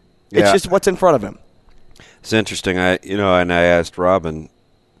 It's just what's in front of him. It's interesting. And I asked Robin,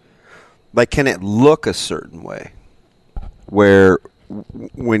 can it look a certain way where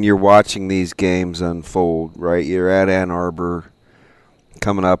when you're watching these games unfold, right? You're at Ann Arbor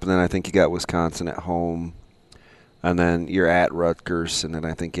coming up, and then I think you got Wisconsin at home, and then you're at Rutgers, and then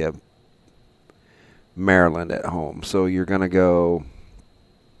I think you have Maryland at home. So you're going to go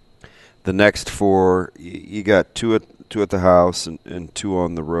the next 4. You got 2 at the house and 2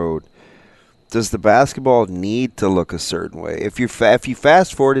 on the road. Does the basketball need to look a certain way? If you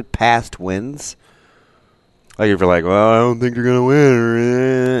fast forwarded past wins, if you're like, well, I don't think you're going to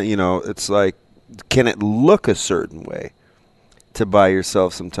win, or it's like, can it look a certain way to buy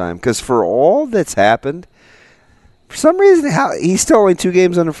yourself some time? Because for all that's happened, for some reason, he's still only 2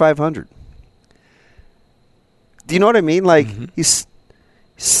 games under 500. Do you know what I mean? They're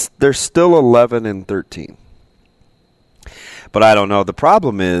still 11-13. But I don't know. The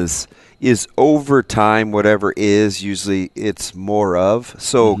problem is over time, whatever is, usually it's more of.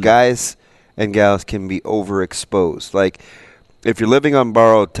 So guys and gals can be overexposed. Like, if you're living on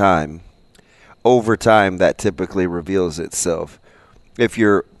borrowed time, over time that typically reveals itself. If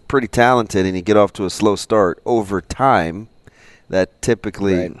you're pretty talented and you get off to a slow start, over time that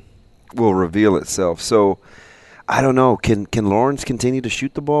typically will reveal itself. So I don't know. Can Lawrence continue to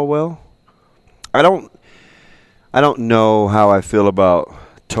shoot the ball well? I don't know how I feel about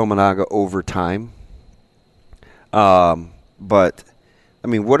Tominaga over time. But I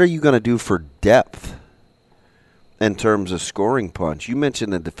mean, what are you going to do for depth in terms of scoring punch? You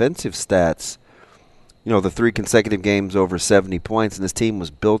mentioned the defensive stats. The 3 consecutive games over 70 points, and this team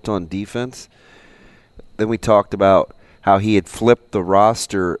was built on defense. Then we talked about how he had flipped the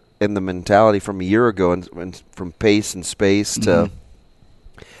roster and the mentality from a year ago, and from pace and space to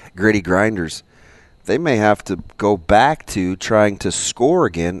gritty grinders. They may have to go back to trying to score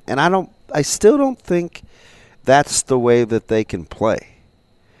again, and I still don't think that's the way that they can play,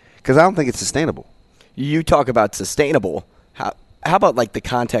 because I don't think it's sustainable. You talk about sustainable. How about the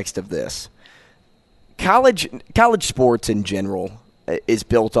context of this? College sports in general is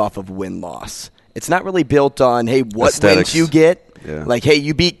built off of win-loss. It's not really built on, hey, what aesthetics. wins you get. Yeah. Like, hey,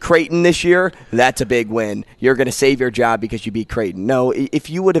 you beat Creighton this year, that's a big win. You're going to save your job because you beat Creighton. No, if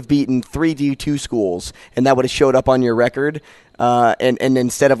you would have beaten 3 D2 schools and that would have showed up on your record, and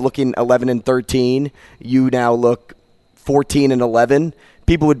instead of looking 11-13, you now look 14-11.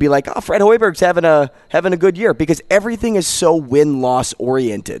 People would be like, "Oh, Fred Hoiberg's having a good year," because everything is so win-loss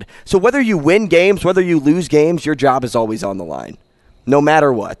oriented. So whether you win games, whether you lose games, your job is always on the line, no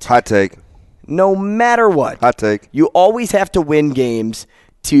matter what. Hot take. No matter what. Hot take. You always have to win games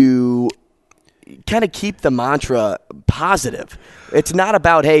to kind of keep the mantra positive. It's not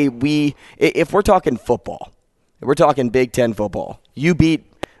about, hey, if we're talking football, if we're talking Big Ten football, you beat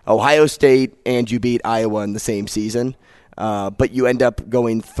Ohio State and you beat Iowa in the same season. But you end up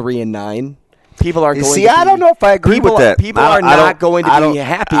going 3-9. People are going. See, I don't know if I agree with that. People are not going to be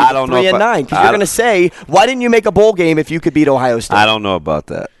happy with 3-9 because you're going to say, "Why didn't you make a bowl game if you could beat Ohio State?" I don't know about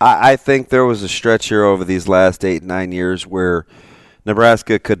that. I think there was a stretch here over these last 8-9 years where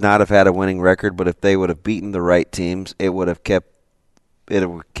Nebraska could not have had a winning record, but if they would have beaten the right teams, it would have kept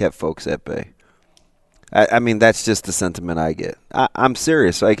folks at bay. I mean, that's just the sentiment I get. I'm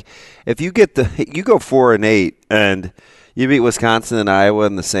serious. Like, if you get you go 4-8 and you beat Wisconsin and Iowa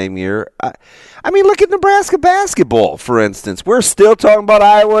in the same year. I mean, look at Nebraska basketball, for instance. We're still talking about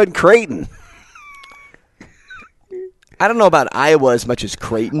Iowa and Creighton. I don't know about Iowa as much as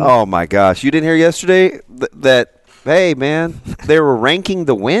Creighton. Oh, my gosh. You didn't hear yesterday that, hey, man, they were ranking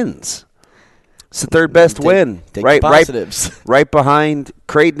the wins. It's the third best win. Take the positives. Right behind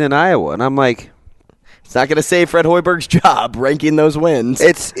Creighton and Iowa. And I'm like, it's not going to save Fred Hoiberg's job ranking those wins.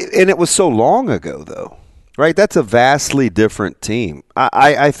 And it was so long ago, though. Right, that's a vastly different team.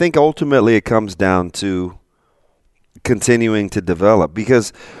 I think ultimately it comes down to continuing to develop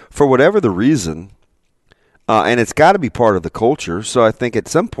because for whatever the reason, and it's got to be part of the culture, so I think at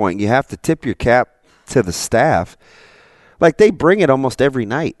some point you have to tip your cap to the staff. Like they bring it almost every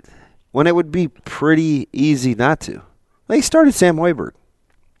night when it would be pretty easy not to. They started Sam Hoiberg.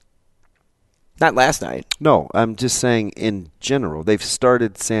 Not last night. No, I'm just saying in general. They've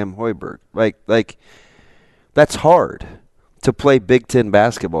started Sam Hoiberg. Like that's hard to play Big Ten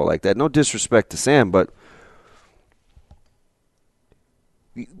basketball like that. No disrespect to Sam, but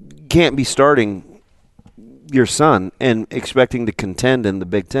you can't be starting your son and expecting to contend in the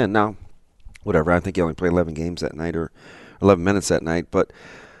Big Ten. Now, whatever, I think he only played 11 games that night or 11 minutes that night, but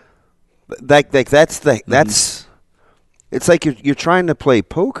that's it's like you're trying to play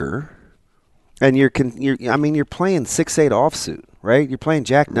poker and you're playing 6'8" offsuit, right? You're playing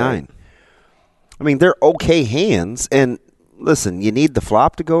Jack 9. Right. I mean, they're okay hands, and listen, you need the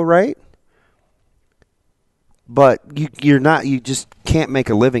flop to go right, but you just can't make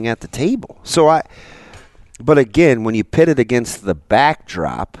a living at the table. But again, when you pit it against the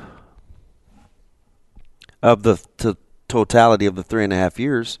backdrop of the totality of the 3.5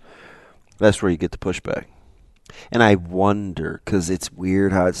 years, that's where you get the pushback. And I wonder, because it's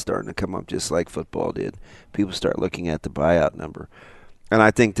weird how it's starting to come up just like football did. People start looking at the buyout number. And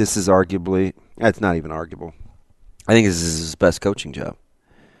I think this is arguably, it's not even arguable. I think this is his best coaching job.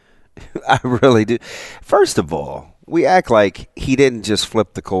 I really do. First of all, we act like he didn't just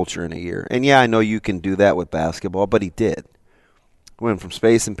flip the culture in a year. And yeah, I know you can do that with basketball, but he did. Went from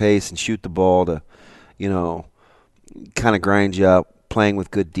space and pace and shoot the ball to, kind of grind you up, playing with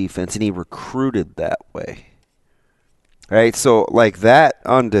good defense, and he recruited that way. Right? So, like that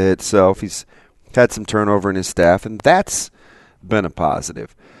unto itself, he's had some turnover in his staff, and that's been a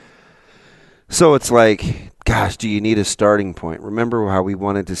positive. So it's like, gosh, do you need a starting point? Remember how we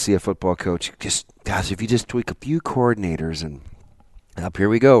wanted to see a football coach if you just tweak a few coordinators and up here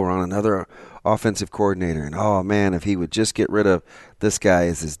we go, we're on another offensive coordinator, and oh man, if he would just get rid of this guy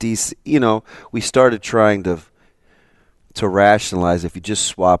as his DC, we started trying to rationalize if you just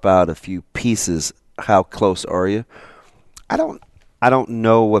swap out a few pieces, how close are you? I don't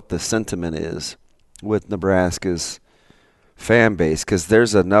know what the sentiment is with Nebraska's fan base, because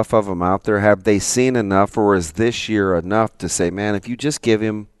there's enough of them out there. Have they seen enough, or is this year enough to say, man, if you just give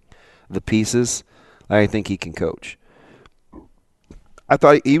him the pieces, I think he can coach? I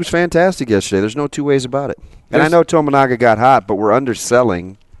thought he was fantastic yesterday. There's no two ways about it. And I know Tominaga got hot, but we're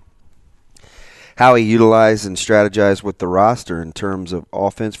underselling how he utilized and strategized with the roster in terms of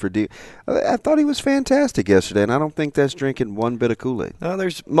offense for I thought he was fantastic yesterday, and I don't think that's drinking one bit of Kool-Aid. No,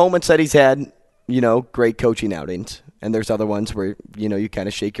 there's moments that he's had, great coaching outings. And there's other ones where, you kind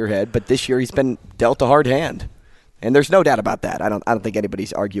of shake your head. But this year he's been dealt a hard hand. And there's no doubt about that. I don't think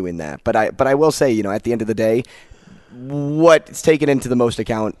anybody's arguing that. But I will say, at the end of the day, what's taken into the most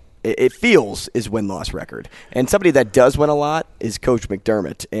account it feels is win-loss record. And somebody that does win a lot is Coach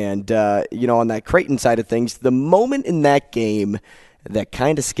McDermott. And, on that Creighton side of things, the moment in that game that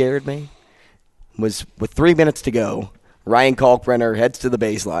kind of scared me was with 3 minutes to go, Ryan Kalkbrenner heads to the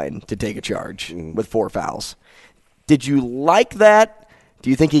baseline to take a charge with 4 fouls. Did you like that? Do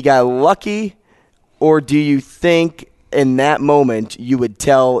you think he got lucky? Or do you think in that moment you would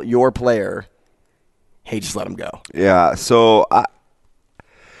tell your player, hey, just let him go? Yeah, so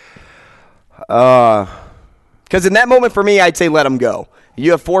because in that moment for me, I'd say let him go.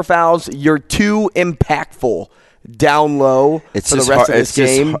 You have 4 fouls. You're too impactful down low for the rest of this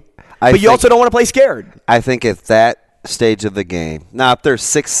game. But you also don't want to play scared. I think at that stage of the game, now if there's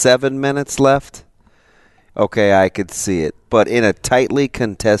 6-7 minutes left, okay, I could see it. But in a tightly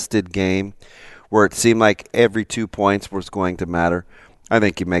contested game where it seemed like every 2 points was going to matter, I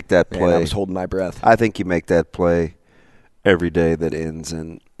think you make that play. Man, I was holding my breath. I think you make that play every day that ends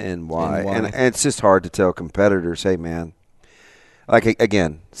in NY. And it's just hard to tell competitors, hey, man, like,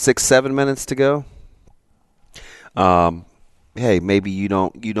 again, 6-7 minutes to go. Hey, maybe you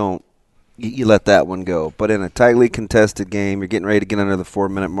let that one go. But in a tightly contested game, you're getting ready to get under the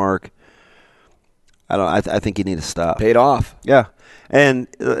 4-minute mark. I think you need to stop. Paid off. Yeah. And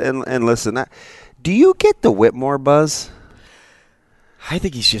listen, do you get the Whitmore buzz? I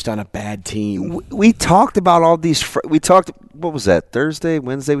think he's just on a bad team. We talked about all these. What was that? Thursday,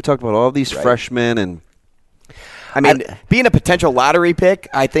 Wednesday. We talked about all these freshmen, and being a potential lottery pick,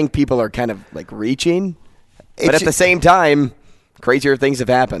 I think people are kind of like reaching. But at the same time, crazier things have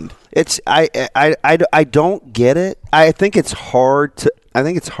happened. I don't get it. I think it's hard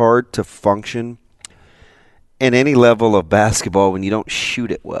to function in any level of basketball when you don't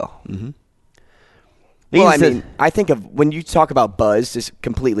shoot it well. Mm-hmm. Well, I think of when you talk about buzz, just a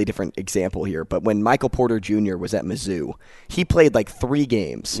completely different example here, but when Michael Porter Jr. was at Mizzou, he played like 3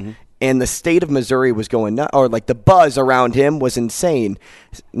 games, and the state of Missouri was going nuts, or like the buzz around him was insane.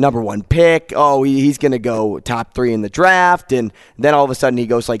 Number 1 pick, he's going to go top 3 in the draft, and then all of a sudden he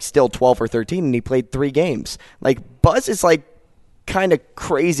goes like still 12 or 13, and he played 3 games. Like, buzz is like kind of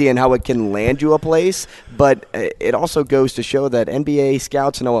crazy in how it can land you a place, but it also goes to show that NBA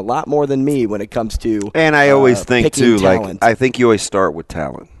scouts know a lot more than me when it comes to and I always think too talent. Like I think you always start with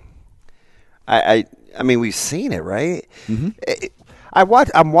talent. I mean we've seen it, right? Mm-hmm. I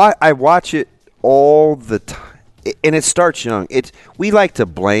watch it all the time, and it starts young. We like to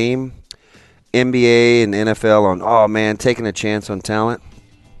blame NBA and NFL on taking a chance on talent.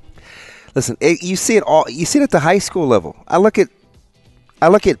 Listen, you see it all. You see it at the high school level. I look at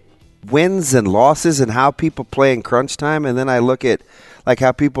wins and losses and how people play in crunch time, and then I look at like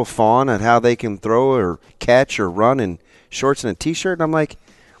how people fawn at how they can throw or catch or run in shorts and a T-shirt, and I'm like,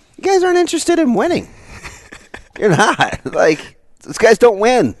 you guys aren't interested in winning. You're not. Like, these guys don't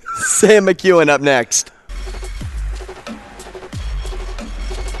win. Sam McEwen up next.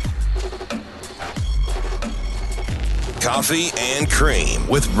 Coffee and Cream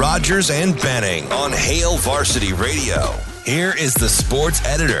with Rogers and Benning on Hail Varsity Radio. Here is the sports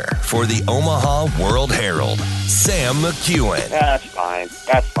editor for the Omaha World Herald, Sam McEwen. That's fine.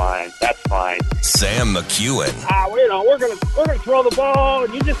 Sam McEwen. We're gonna throw the ball,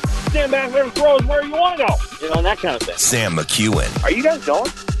 and you just stand back there and throw it where you want to go. That kind of thing. Sam McEwen. Are you guys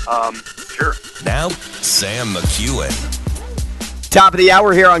going? Sure. Now, Sam McEwen. Top of the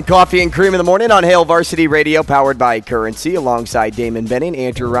hour here on Coffee and Cream in the Morning on Hail Varsity Radio, powered by Currency, alongside Damon Benning,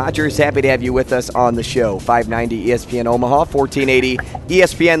 Andrew Rogers. Happy to have you with us on the show. 590 ESPN Omaha, 1480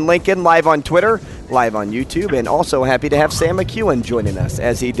 ESPN Lincoln, live on Twitter, live on YouTube, and also happy to have Sam McEwen joining us,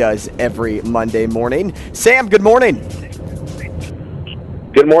 as he does every Monday morning. Sam, good morning.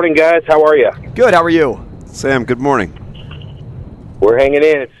 Good morning, guys. How are you? Good. How are you? Sam, good morning. We're hanging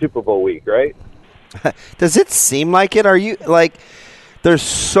in. It's Super Bowl week, right? Does it seem like it? Are you like... There's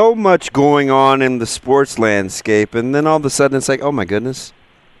so much going on in the sports landscape, and then all of a sudden it's like, oh, my goodness,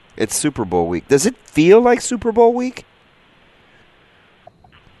 it's Super Bowl week. Does it feel like Super Bowl week?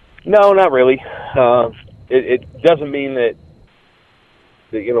 No, not really. It doesn't mean that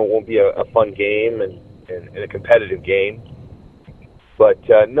it won't be a fun game and a competitive game. But,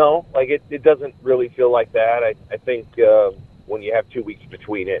 no, like it doesn't really feel like that. I think when you have 2 weeks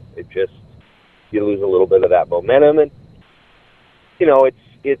between it you lose a little bit of that momentum. And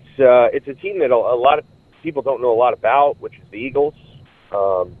it's a team that a lot of people don't know a lot about, which is the Eagles.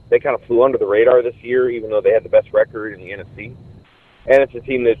 They kind of flew under the radar this year, even though they had the best record in the NFC. And it's a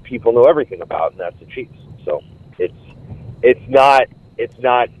team that people know everything about, and that's the Chiefs. So it's not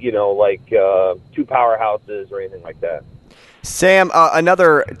like 2 powerhouses or anything like that. Sam,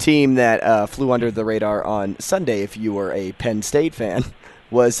 another team that flew under the radar on Sunday, if you were a Penn State fan,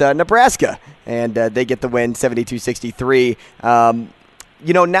 was Nebraska, and they get the win 72-63.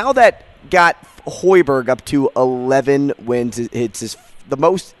 Now that got Hoiberg up to 11 wins, it's the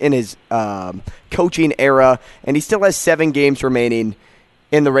most in his coaching era, and he still has 7 games remaining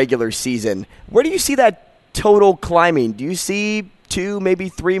in the regular season. Where do you see that total climbing? Do you see 2, maybe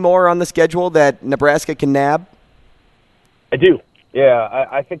 3 more on the schedule that Nebraska can nab? I do. Yeah,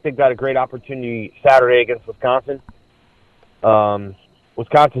 I think they've got a great opportunity Saturday against Wisconsin.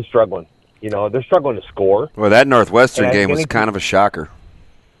 Wisconsin's struggling. They're struggling to score. Well, that Northwestern game was kind of a shocker.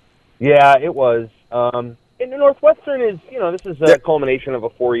 Yeah, it was. And the Northwestern is, this is a culmination of a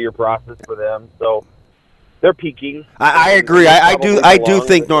 4-year process for them, so they're peaking. I agree. I do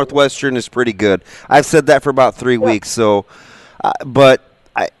think Northwestern is pretty good. I've said that for about 3 weeks. So, but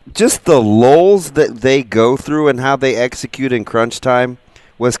just the lulls that they go through and how they execute in crunch time,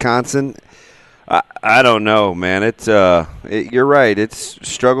 Wisconsin. I don't know, man. You're right. It's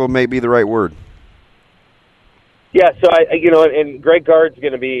struggle may be the right word. Yeah. So and Greg Gard's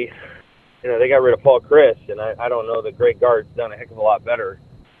going to be. They got rid of Paul Chryst, and I don't know that Greg Gard's done a heck of a lot better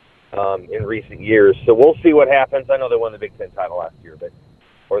in recent years. So we'll see what happens. I know they won the Big Ten title last year,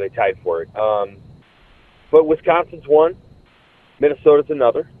 or they tied for it. But Wisconsin's one. Minnesota's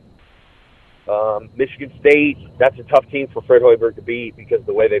another. Michigan State, that's a tough team for Fred Hoiberg to beat because of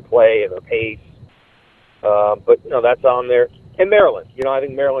the way they play and their pace. But that's on there. And Maryland. I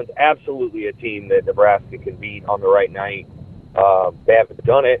think Maryland's absolutely a team that Nebraska can beat on the right night. They haven't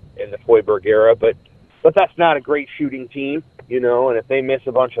done it in the Hoiberg era, but that's not a great shooting team, and if they miss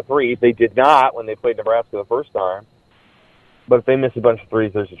a bunch of threes, they did not when they played Nebraska the first time, but if they miss a bunch of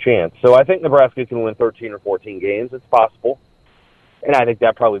threes, there's a chance. So I think Nebraska can win 13 or 14 games. It's possible, and I think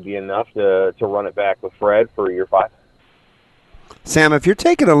that'd probably be enough to run it back with Fred for year 5. Sam, if you're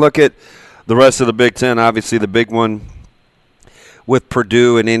taking a look at the rest of the Big Ten, obviously the big one with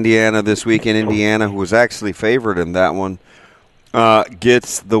Purdue and Indiana this week, and Indiana, who was actually favored in that one,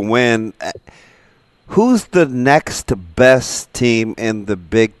 gets the win. Who's the next best team in the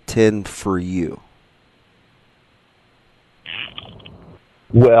Big Ten for you?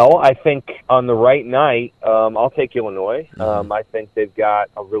 Well, I think on the right night, I'll take Illinois. I think they've got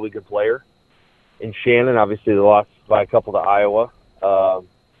a really good player in Shannon. Obviously, they lost by a couple to Iowa.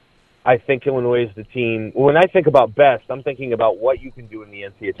 I think Illinois is the team. When I think about best, I'm thinking about what you can do in the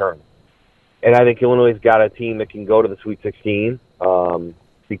NCAA tournament. And I think Illinois has got a team that can go to the Sweet 16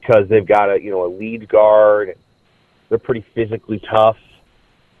 because they've got a lead guard. They're pretty physically tough.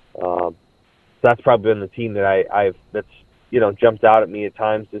 So that's probably been the team that that's jumped out at me at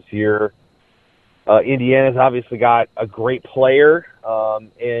times this year. Indiana's obviously got a great player,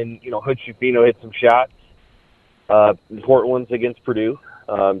 and Hood Schifino hit some shots. Important ones against Purdue.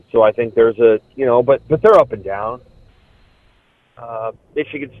 So I think there's but they're up and down.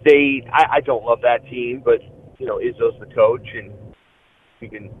 Michigan State, I don't love that team, but Izzo's the coach, and you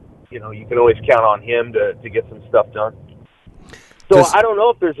can always count on him to get some stuff done. So I don't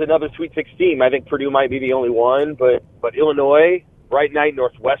know if there's another Sweet 16. I think Purdue might be the only one, but Illinois, right night,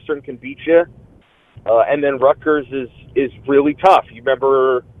 Northwestern can beat you, and then Rutgers is really tough. You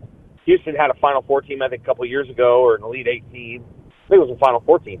remember Houston had a Final Four team, I think, a couple years ago, or an Elite 8 team. I think it was a Final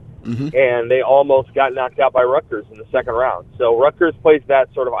Four team, and they almost got knocked out by Rutgers in the second round. So Rutgers plays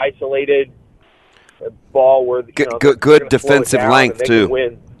that sort of isolated ball where good defensive length too.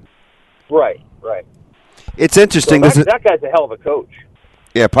 Win. Right. It's interesting. So that guy's a hell of a coach.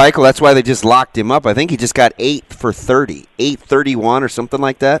 Yeah, Peichel. That's why they just locked him up. I think he just got 8 for 30, 831 or something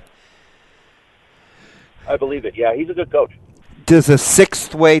like that. I believe it. Yeah, he's a good coach. Does a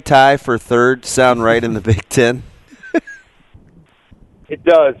 6th-way tie for 3rd sound right in the Big Ten? It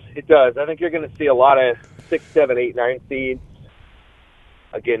does. I think you're going to see a lot of 6, 7, 8, 9 seeds.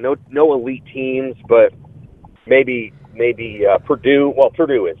 Again, no elite teams, but maybe Purdue. Well,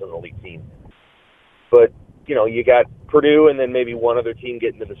 Purdue is an elite team, but you got Purdue and then maybe one other team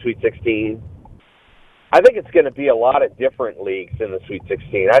getting to the Sweet 16. I think it's going to be a lot of different leagues in the Sweet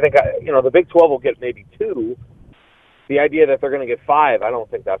 16. I think the Big 12 will get maybe 2. The idea that they're going to get 5, I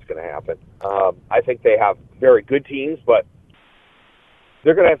don't think that's going to happen. I think they have very good teams, but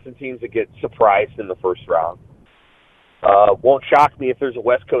they're going to have some teams that get surprised in the first round. Won't shock me if there's a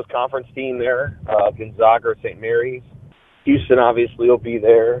West Coast Conference team there, Gonzaga or St. Mary's. Houston obviously will be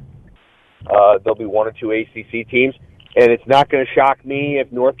there. There'll be 1 or 2 ACC teams. And it's not going to shock me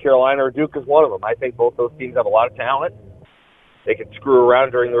if North Carolina or Duke is one of them. I think both those teams have a lot of talent. They can screw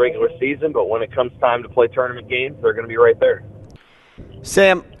around during the regular season, but when it comes time to play tournament games, they're going to be right there.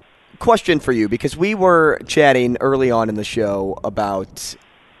 Sam, question for you, because we were chatting early on in the show about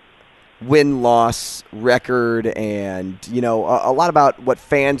win-loss record and, a lot about what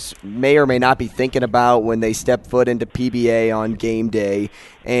fans may or may not be thinking about when they step foot into PBA on game day.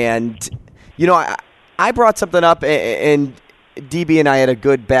 And, I brought something up, and DB and I had a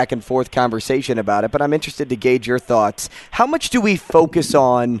good back-and-forth conversation about it, but I'm interested to gauge your thoughts. How much do we focus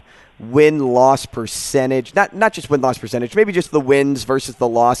on win-loss percentage, not just win-loss percentage, maybe just the wins versus the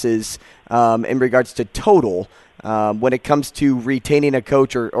losses in regards to total when it comes to retaining a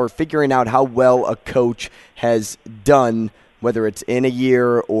coach or figuring out how well a coach has done, whether it's in a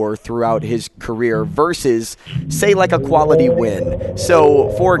year or throughout his career, versus, say, like a quality win. So,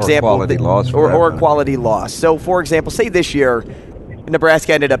 for example, or quality loss. Or a quality loss. So, for example, say this year,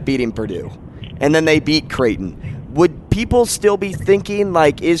 Nebraska ended up beating Purdue, and then they beat Creighton. Would people still be thinking,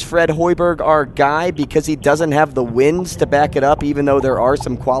 like, is Fred Hoiberg our guy because he doesn't have the wins to back it up, even though there are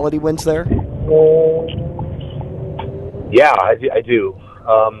some quality wins there? Yeah, I do.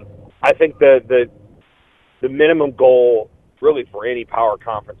 I think the minimum goal really for any power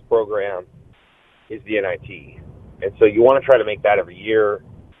conference program is the NIT. And so you want to try to make that every year.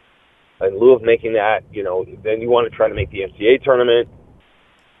 In lieu of making that, then you want to try to make the NCAA tournament.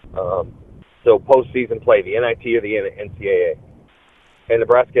 So postseason play, the NIT or the NCAA. And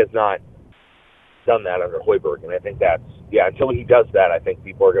Nebraska has not done that under Hoiberg. And I think until he does that, I think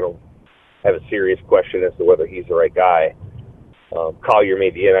people are going to have a serious question as to whether he's the right guy. Collier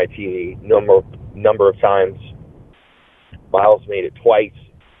made the NIT number of times. Miles made it twice,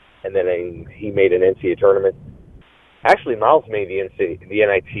 and then he made an NCAA tournament. Actually, Miles made the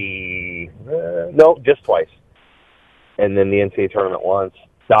NIT, just twice, and then the NCAA tournament once.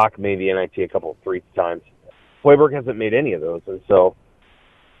 Doc made the NIT three times. Hoiberg hasn't made any of those, and so,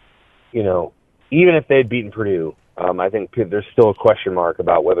 even if they had beaten Purdue, I think there's still a question mark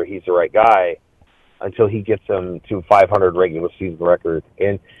about whether he's the right guy until he gets them to a 500 regular season record.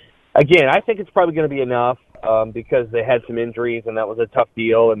 And again, I think it's probably going to be enough. Because they had some injuries, and that was a tough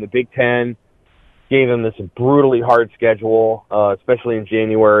deal. And the Big Ten gave them this brutally hard schedule, especially in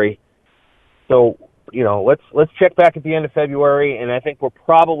January. So, let's check back at the end of February, and I think we're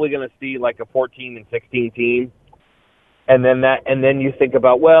probably going to see like a 14-16 team. And then you think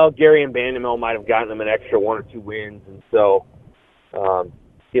about, well, Gary and Bandamel might have gotten them an extra 1 or 2 wins, and so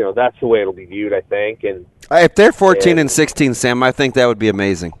that's the way it'll be viewed, I think. And if they're 14-16, Sam, I think that would be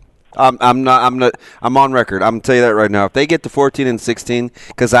amazing. I'm on record. I'm gonna tell you that right now. If they get to 14-16,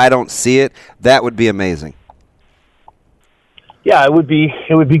 because I don't see it, that would be amazing. Yeah, it would be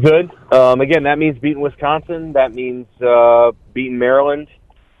good. Again, that means beating Wisconsin. That means beating Maryland,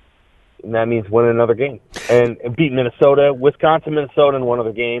 and that means winning another game and beating Minnesota, Wisconsin, Minnesota, in one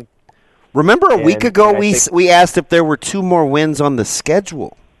other game. Remember a week ago we asked if there were 2 more wins on the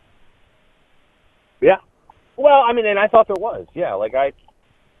schedule. Yeah. Well, and I thought there was. Yeah, like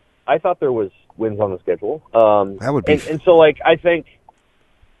I thought there was wins on the schedule. That would be, and so I think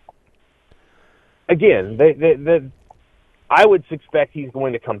again, I would expect he's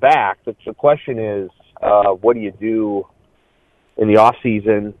going to come back. The question is, what do you do in the off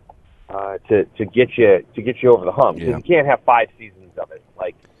season to get you over the hump? Because you can't have 5 seasons of it.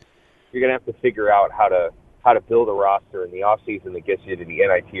 Like, you're going to have to figure out how to build a roster in the off season that gets you to the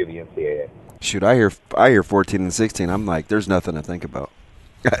NIT or the NCAA. Shoot, I hear 14-16. I'm like, there's nothing to think about.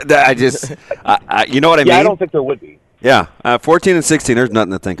 I just, you know what I mean? Yeah, I don't think there would be. Yeah, 14-16, there's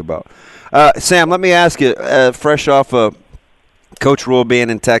nothing to think about. Sam, let me ask you, fresh off Coach Rule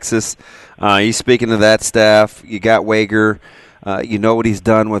being in Texas, you speaking to that staff, you got Wager, you know what he's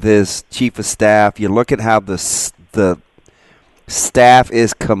done with his chief of staff. You look at how the staff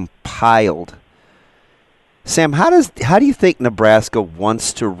is compiled. Sam, how do you think Nebraska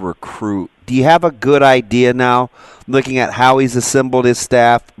wants to recruit? Do you have a good idea now, looking at how he's assembled his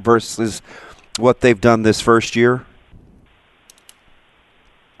staff versus what they've done this first year?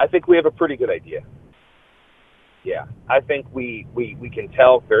 I think we have a pretty good idea. Yeah, I think we can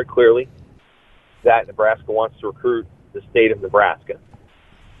tell very clearly that Nebraska wants to recruit the state of Nebraska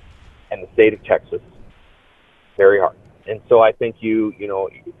and the state of Texas very hard. And so I think you're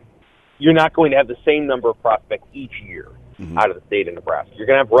not going to have the same number of prospects each year out of the state of Nebraska. You're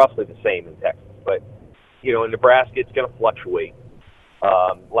going to have roughly the same in Texas. But, in Nebraska, it's going to fluctuate.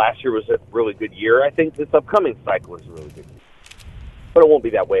 Last year was a really good year. I think this upcoming cycle is a really good year. But it won't be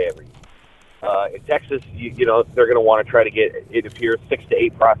that way every year. In Texas, they're going to want to try to get, it appears, 6 to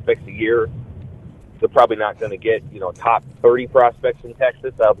 8 prospects a year. They're probably not going to get, top 30 prospects in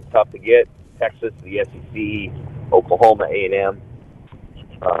Texas. That'll be tough to get. Texas, the SEC, Oklahoma, A&M.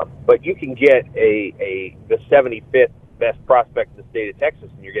 But you can get the 75th best prospect in the state of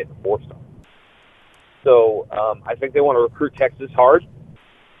Texas, and you're getting a 4-star. So I think they want to recruit Texas hard.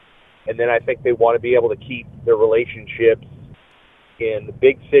 And then I think they want to be able to keep their relationships in the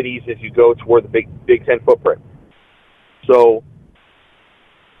big cities as you go toward the Big Ten footprint. So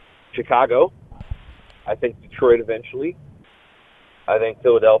Chicago, I think Detroit eventually, I think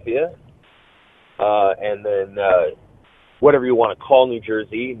Philadelphia, and then whatever you want to call New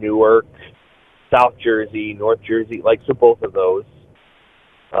Jersey, Newark, South Jersey, North Jersey, like so both of those.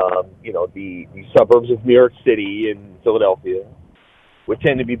 The suburbs of New York City and Philadelphia would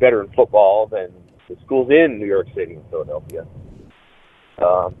tend to be better in football than the schools in New York City and Philadelphia.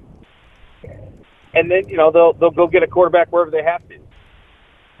 And then they'll go get a quarterback wherever they have to,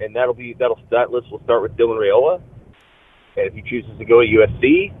 and that list will start with Dylan Raiola. And if he chooses to go to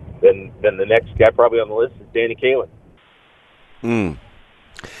USC, then the next guy probably on the list is Danny Kaelin.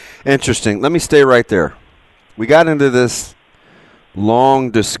 Interesting. Let me stay right there. We got into this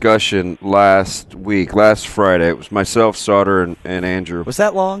long discussion last Friday. It was myself, Sauter, and Andrew. Was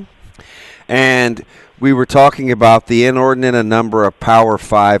that long? And we were talking about the inordinate number of Power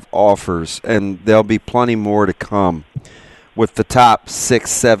 5 offers, and there'll be plenty more to come with the top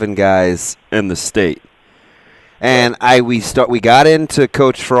 6-7 guys in the state. And we got into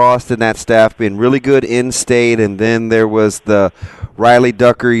Coach Frost and that staff being really good in-state, and then there was the Riley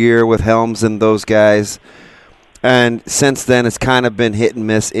Ducker year with Helms and those guys. And since then, it's kind of been hit and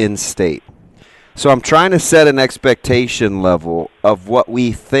miss in-state. So I'm trying to set an expectation level of what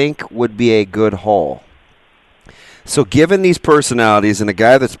we think would be a good haul. So given these personalities and a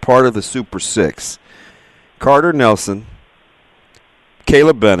guy that's part of the Super Six, Carter Nelson,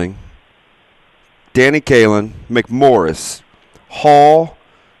 Caleb Benning, Danny Kaelin, McMorris, Hall,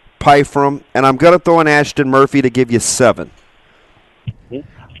 Pyfrom, and I'm going to throw in Ashton Murphy to give you 7.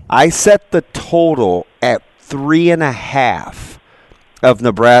 I set the total at 3.5 of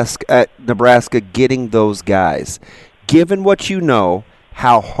Nebraska getting those guys. Given what you know,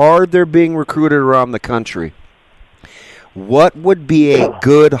 how hard they're being recruited around the country, what would be a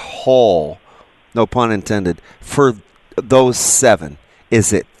good haul, no pun intended, for those 7?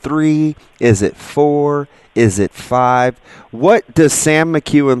 Is it 3? Is it 4? Is it 5? What does Sam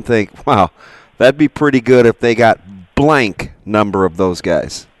McEwen think? Wow, that'd be pretty good if they got blank number of those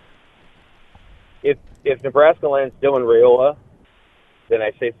guys. If Nebraska lands Dylan Raiola, then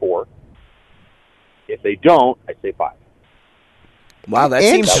I say 4. If they don't, I say 5. Wow, that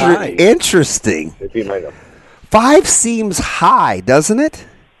seems high. Interesting. That'd be my number. 5 seems high, doesn't it?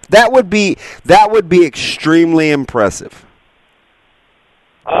 That would be extremely impressive.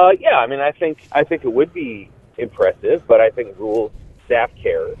 Yeah, I mean, I think it would be impressive, but I think Rhule's staff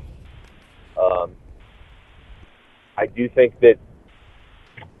cares. I do think that,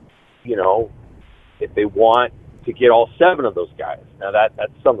 if they want to get all 7 of those guys, now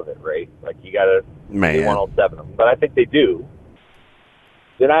that's some of it, right? Like you want all 7 of them, but I think they do.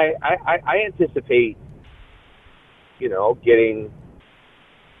 Then I anticipate, getting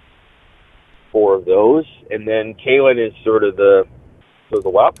 4 of those, and then Kaelin is sort of the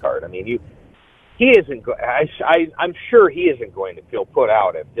wild card. I mean, he isn't. I'm sure he isn't going to feel put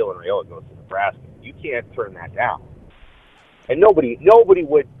out if Dylan Raiola goes to Nebraska. You can't turn that down, and nobody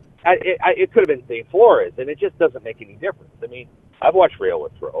would. It could have been St. Flores, and it just doesn't make any difference. I mean, I've watched Raiola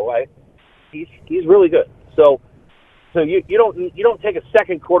throw. He's really good. So you don't take a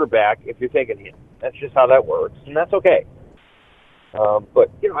second quarterback if you're taking him. That's just how that works, and that's okay. But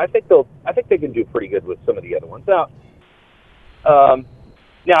I think they can do pretty good with some of the other ones.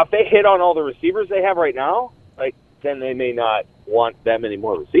 Now, if they hit on all the receivers they have right now, then they may not want that many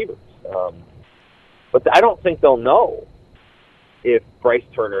more receivers. But I don't think they'll know if Bryce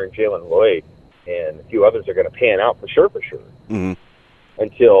Turner and Jalen Lloyd and a few others are going to pan out for sure, mm-hmm.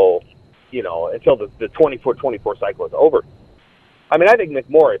 until the 24 cycle is over. I mean, I think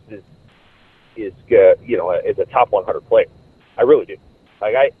McMorris is a top 100 player. I really do.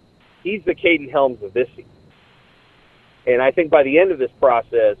 He's the Caden Helms of this season. And I think by the end of this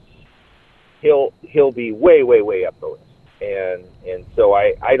process, he'll be way, way, way up the list. And so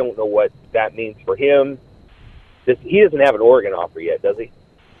I don't know what that means for him. He doesn't have an Oregon offer yet, does he?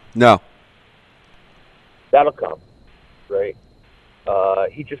 No. That'll come, right?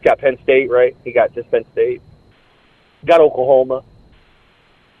 He just got Penn State, right? He got just Penn State. Got Oklahoma.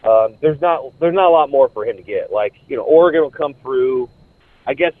 There's not a lot more for him to get. Oregon will come through.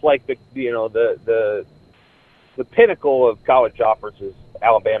 I guess the pinnacle of college offers is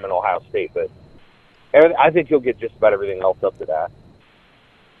Alabama and Ohio State, but I think he'll get just about everything else up to that.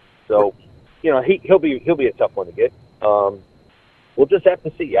 So, he'll be a tough one to get. We'll just have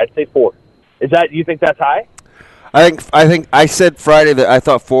to see. I'd say 4. You think that's high? I think I said Friday that I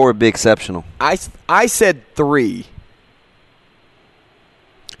thought 4 would be exceptional. I said 3.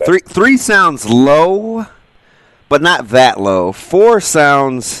 Three sounds low, but not that low. 4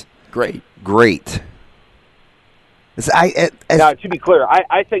 sounds great. Now, to be clear,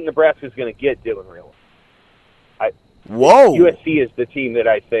 I think Nebraska's going to get Dylan Raiola. Whoa! USC is the team that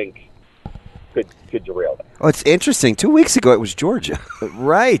I think could derail that. Oh, it's interesting. 2 weeks ago, it was Georgia.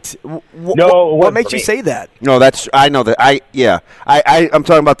 Right. What makes you say that? No, I know that. I'm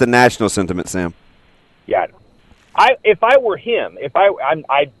talking about the national sentiment, Sam. Yeah, if I were him,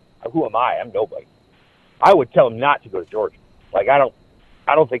 who am I? I'm nobody. I would tell him not to go to Georgia. Like I don't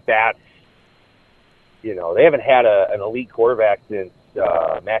think that. They haven't had an elite quarterback since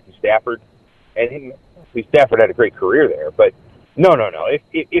Matthew Stafford, and Stafford had a great career there. But no.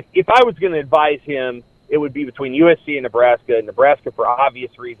 If I was going to advise him, it would be between USC and Nebraska. Nebraska for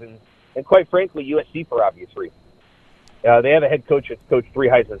obvious reasons, and quite frankly, USC for obvious reasons. They have a head coach that's coached 3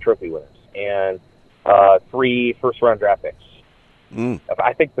 Heisman Trophy winners and 3 first-round draft picks.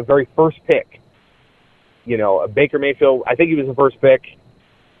 I think the very first pick, Baker Mayfield, I think he was the first pick.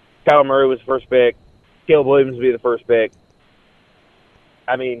 Kyle Murray was the first pick. Caleb Williams would be the first pick.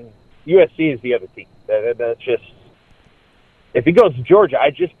 I mean, USC is the other team. That's just, if he goes to Georgia,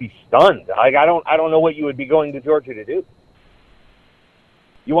 I'd just be stunned. Like I don't know what you would be going to Georgia to do.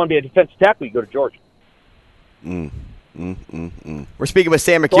 You want to be a defensive tackle, you go to Georgia. We're speaking with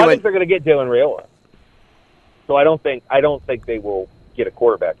Sam McEwen. So I think they're going to get Dylan Raiola. So I don't think they will get a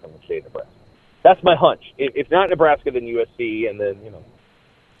quarterback from the state of Nebraska. That's my hunch. If not Nebraska, then USC, and then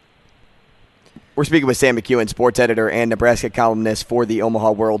We're speaking with Sam McEwen, sports editor and Nebraska columnist for the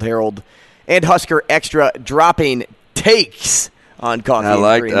Omaha World Herald and Husker Extra, dropping takes on Coffee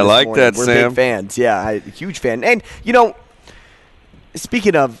and Cream. I like that, We're Sam. big fans. Yeah, huge fan. And,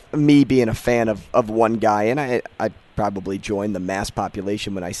 speaking of me being a fan of one guy, and I probably join the mass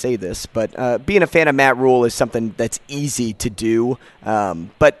population when I say this, but being a fan of Matt Rule is something that's easy to do.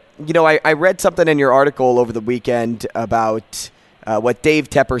 But, I read something in your article over the weekend about what Dave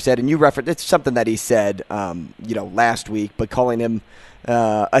Tepper said, and you referenced it's something that he said, last week, but calling him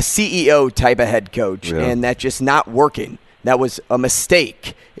a CEO type of head coach, and that just not working. That was a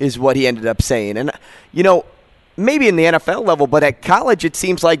mistake, is what he ended up saying. And maybe in the NFL level, but at college, it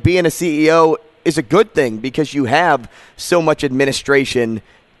seems like being a CEO is a good thing because you have so much administration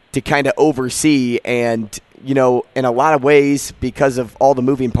to kind of oversee, and in a lot of ways, because of all the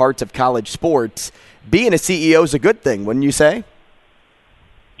moving parts of college sports, being a CEO is a good thing, wouldn't you say?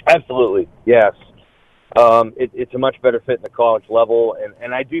 Absolutely, yes. It's a much better fit in the college level,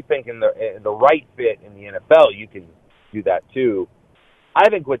 and I do think in the right fit in the NFL, you can do that too. I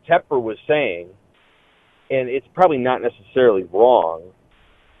think what Tepper was saying, and it's probably not necessarily wrong,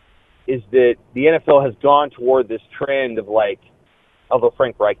 is that the NFL has gone toward this trend of although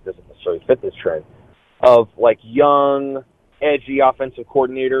Frank Reich doesn't necessarily fit this trend, of young, edgy offensive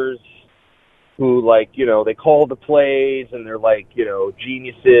coordinators who they call the plays and they're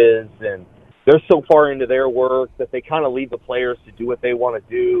geniuses, and they're so far into their work that they kind of leave the players to do what they want to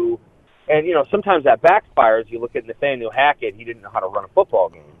do. And, sometimes that backfires. You look at Nathaniel Hackett, he didn't know how to run a football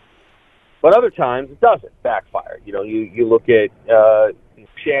game. But other times it doesn't backfire. You look at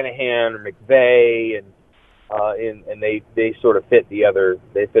Shanahan or McVay, and they sort of fit the other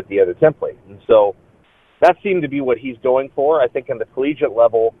template. And so that seemed to be what he's going for. I think on the collegiate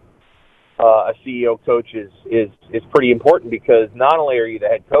level, a CEO coach is pretty important, because not only are you the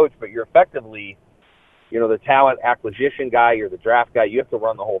head coach, but you're effectively, the talent acquisition guy, you're the draft guy, you have to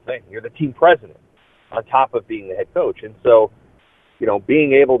run the whole thing. You're the team president on top of being the head coach. And so,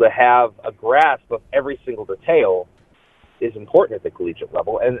 being able to have a grasp of every single detail is important at the collegiate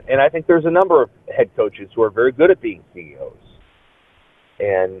level. And I think there's a number of head coaches who are very good at being CEOs.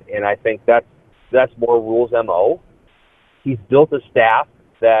 And I think that's more Rule's MO. He's built a staff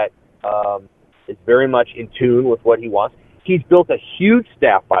that is very much in tune with what he wants. He's built a huge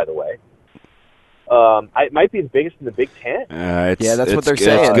staff, by the way. It might be the biggest in the Big Ten. That's what they're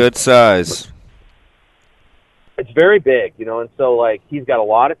saying. It's good size. It's very big, and so he's got a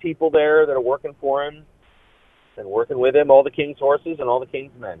lot of people there that are working for him and working with him, all the King's horses and all the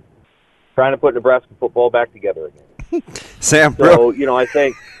King's men, trying to put Nebraska football back together again. Sam, so I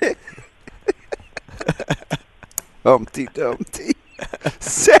think Humpty Dumpty.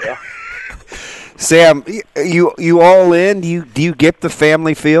 Sam, you all in? Do you get the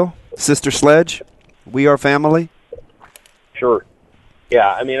family feel? Sister Sledge, we are family. Sure.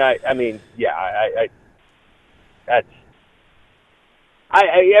 Yeah.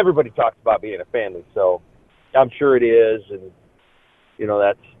 Everybody talks about being a family, so I'm sure it is, and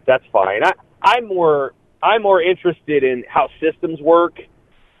that's fine. I'm more interested in how systems work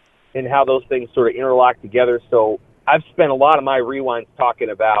and how those things sort of interlock together. So I've spent a lot of my rewinds talking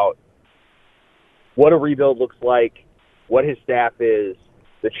about what a rebuild looks like, what his staff is,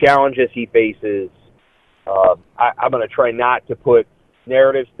 the challenges he faces. I'm going to try not to put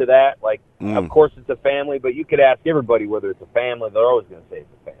narratives to that. Like, of course it's a family, but you could ask everybody whether it's a family. They're always going to say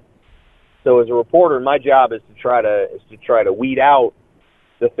it's a family. So as a reporter, my job is to try to weed out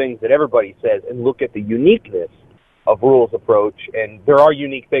the things that everybody says and look at the uniqueness of Rhule's approach. And there are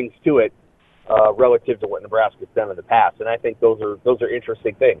unique things to it relative to what Nebraska's done in the past. And I think those are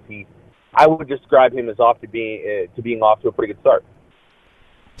interesting things. I would describe him as being off to a pretty good start.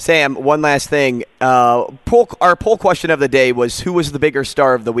 Sam, one last thing. Our poll question of the day was, who was the bigger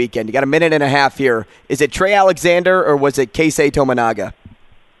star of the weekend? You got a minute and a half here. Is it Trey Alexander or was it Keisei Tominaga?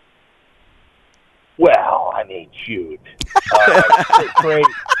 Well, I mean, shoot. Trey.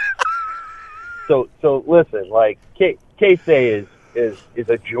 So listen, like Keisei is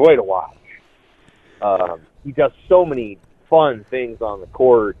a joy to watch. He does so many fun things on the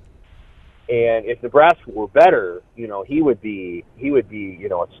court. And if Nebraska were better, he would be,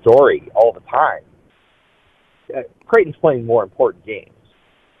 a story all the time. Creighton's playing more important games,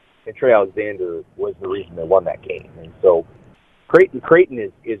 and Trey Alexander was the reason they won that game. And so,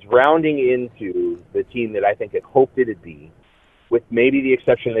 Creighton is rounding into the team that I think it hoped it'd be, with maybe the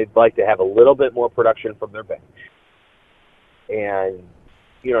exception they'd like to have a little bit more production from their bench. And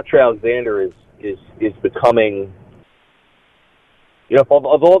Trey Alexander is becoming. Of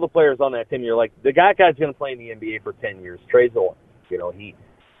all the players on that team, you're like, the guy's going to play in the NBA for 10 years. Trey's the one. He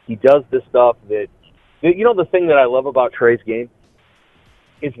does this stuff that, the thing that I love about Trey's game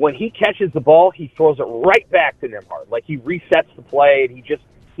is when he catches the ball, he throws it right back to Nembhard. Like, he resets the play, and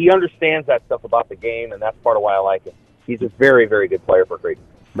he understands that stuff about the game, and that's part of why I like him. He's a very, very good player for Creighton.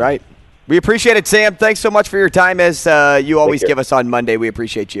 Right. We appreciate it, Sam. Thanks so much for your time, as you always give us on Monday. We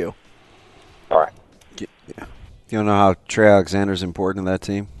appreciate you. All right. Yeah. You don't know how Trey Alexander's important in that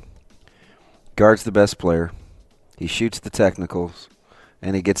team? Guard's the best player. He shoots the technicals,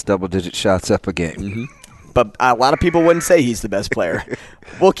 and he gets double-digit shots up a game. Mm-hmm. But a lot of people wouldn't say he's the best player.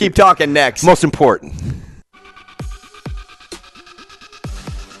 We'll keep talking next. Most important.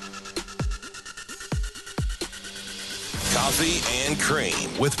 Coffee and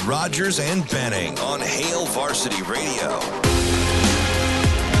Cream with Rogers and Benning on Hail Varsity Radio.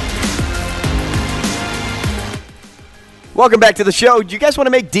 Welcome back to the show. Do you guys want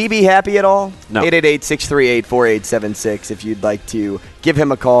to make DB happy at all? No. 888-638-4876 if you'd like to give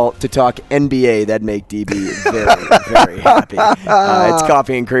him a call to talk NBA. That'd make DB very, very happy. It's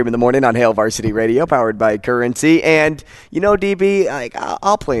Coffee and Cream in the morning on Hail Varsity Radio, powered by Currency. And, DB,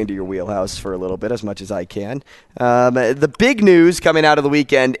 I'll play into your wheelhouse for a little bit, as much as I can. The big news coming out of the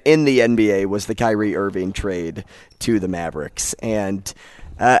weekend in the NBA was the Kyrie Irving trade to the Mavericks. And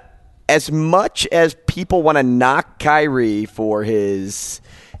as much as people want to knock Kyrie for his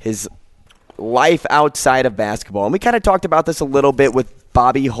life outside of basketball, and we kind of talked about this a little bit with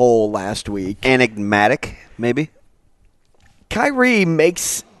Bobby Hull last week. Enigmatic, maybe? Kyrie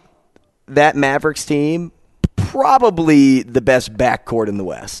makes that Mavericks team probably the best backcourt in the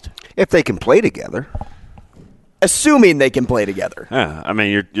West. If they can play together. Assuming they can play together. Yeah, I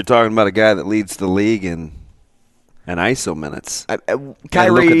mean, you're talking about a guy that leads the league in ISO minutes.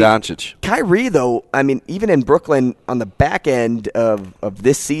 Kyrie, Luka Doncic. Kyrie, though, I mean, even in Brooklyn on the back end of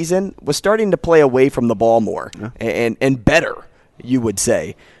this season, was starting to play away from the ball more and better, you would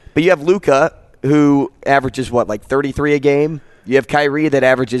say. But you have Luka, who averages, 33 a game? You have Kyrie that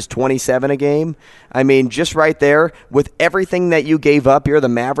averages 27 a game. I mean, just right there, with everything that you gave up, you're the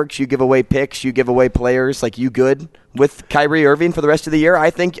Mavericks, you give away picks, you give away players, you good with Kyrie Irving for the rest of the year? I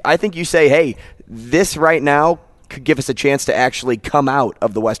think you say, hey, this right now could give us a chance to actually come out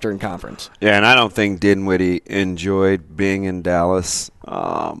of the Western Conference. Yeah, and I don't think Dinwiddie enjoyed being in Dallas.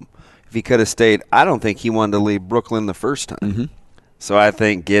 If he could have stayed, I don't think he wanted to leave Brooklyn the first time. Mm-hmm. So I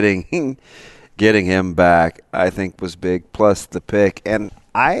think getting him back, I think, was big, plus the pick. And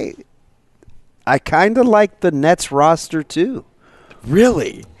I kind of like the Nets roster too.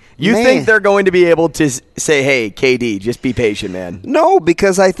 Really? You think they're going to be able to say, hey, KD, just be patient, man? No,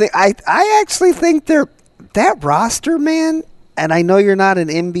 because I actually think that roster, man, and I know you're not an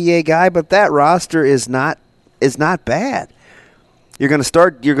NBA guy, but that roster is not bad. You're going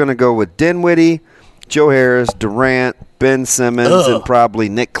to go with Dinwiddie, Joe Harris, Durant, Ben Simmons, and probably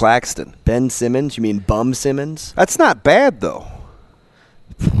Nick Claxton. Ben Simmons? You mean Bum Simmons? That's not bad, though.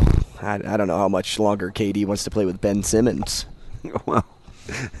 I don't know how much longer KD wants to play with Ben Simmons. Well,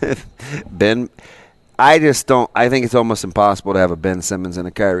 Ben, I just don't. I think it's almost impossible to have a Ben Simmons and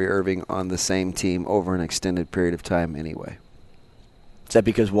a Kyrie Irving on the same team over an extended period of time anyway. Is that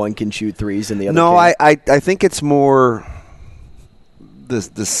because one can shoot threes and the other No, can't? I think it's more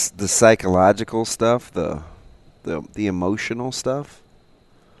the psychological stuff, the emotional stuff.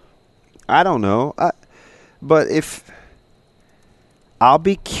 I don't know. But if I'll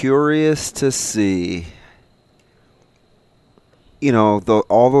be curious to see, all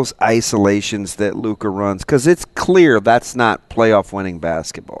those isolations that Luka runs, because it's clear that's not playoff winning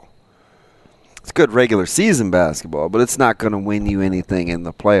basketball. It's good regular season basketball, but it's not going to win you anything in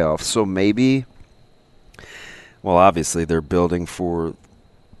the playoffs. So maybe, well, obviously they're building for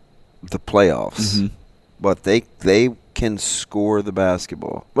the playoffs, but they can score the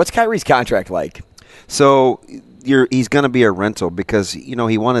basketball. What's Kyrie's contract like? So he's going to be a rental because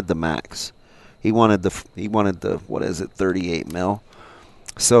he wanted the max. He wanted the what is it, 38 mil.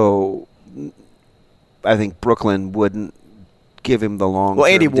 So I think Brooklyn wouldn't give him the long. Well,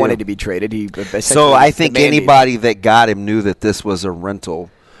 Andy deal. wanted to be traded. So I think anybody that got him knew that this was a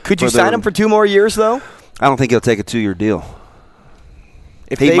rental. Could you sign him for 2 more years, though? I don't think he'll take a 2-year deal.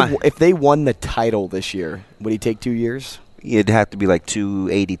 If they won the title this year, would he take 2 years? It'd have to be like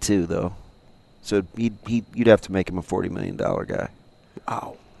 282 though. So you'd have to make him a $40 million guy.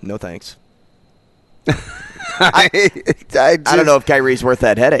 Wow, no thanks. I don't know if Kyrie's worth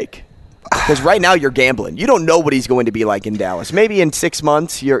that headache. Because right now you're gambling. You don't know what he's going to be like in Dallas. Maybe in 6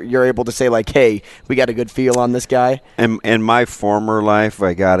 months you're able to say, like, hey, we got a good feel on this guy. In my former life,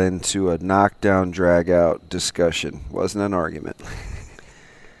 I got into a knockdown, drag-out discussion. Wasn't an argument.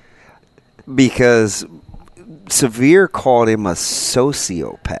 Because Severe called him a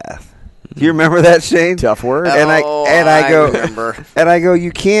sociopath. Do you remember that, Shane? Tough word. And I remember. And I go,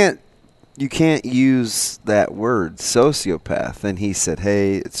 you can't use that word, sociopath. And he said,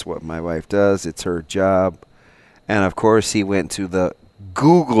 hey, it's what my wife does. It's her job. And, of course, he went to the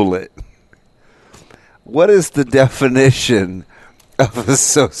Google it. What is the definition of a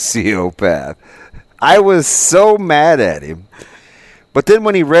sociopath? I was so mad at him. But then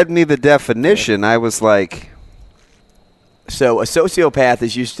when he read me the definition, I was like... So a sociopath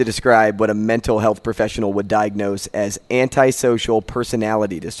is used to describe what a mental health professional would diagnose as antisocial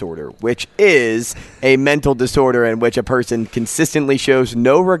personality disorder, which is a mental disorder in which a person consistently shows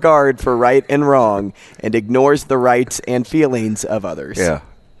no regard for right and wrong and ignores the rights and feelings of others. Yeah.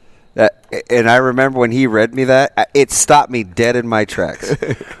 And I remember when he read me that, it stopped me dead in my tracks.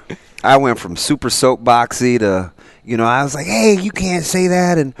 I went from super soapboxy to... I was like, hey, you can't say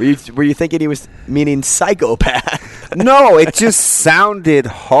that. And were you thinking he was meaning psychopath? No, it just sounded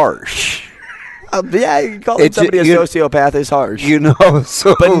harsh. Yeah, calling somebody a sociopath is harsh.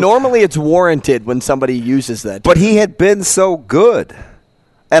 But normally it's warranted when somebody uses that term. But he had been so good.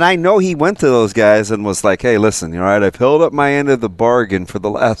 And I know he went to those guys and was like, hey, listen, all right, I've held up my end of the bargain for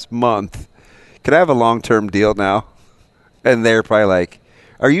the last month. Can I have a long-term deal now? And they're probably like,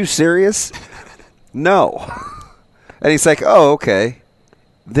 are you serious? No. And he's like, oh, okay,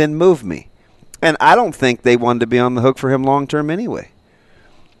 then move me. And I don't think they wanted to be on the hook for him long-term anyway.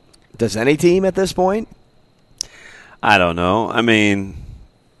 Does any team at this point? I don't know. I mean,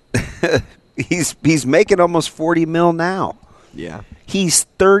 he's making almost $40 million now. Yeah. He's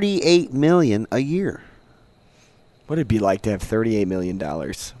 $38 million a year. What would it be like to have $38 million?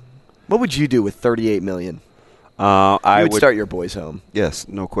 What would you do with $38 million? I would start your boys' home. Yes,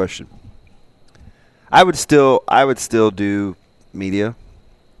 no question. I would still do media,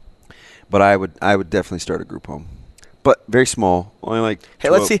 but I would definitely start a group home, but very small, only like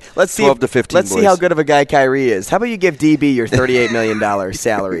 12, let's see 12 to 15 Let's boys. see how good of a guy Kyrie is. How about you give DB your $38 million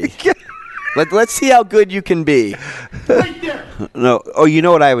salary? Let's see how good you can be. Right there. No. Oh, you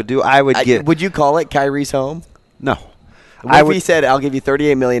know what I would do? Would you call it Kyrie's home? No. What if he said, I'll give you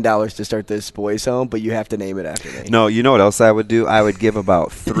 $38 million to start this boys' home, but you have to name it after me? No. You know what else I would do? I would give about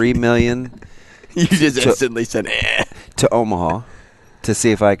 $3 million. You just instantly said, to Omaha to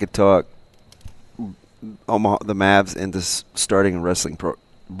see if I could talk Omaha, the Mavs, into starting a wrestling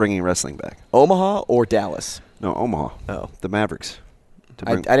bringing wrestling back. Omaha or Dallas? No, Omaha. Oh. The Mavericks.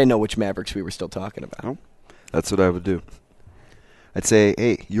 I didn't know which Mavericks we were still talking about. No, that's what I would do. I'd say,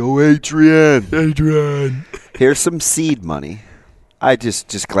 hey, yo, Adrian. Here's some seed money. I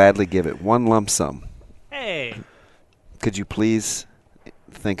just gladly give it one lump sum. Hey. Could you please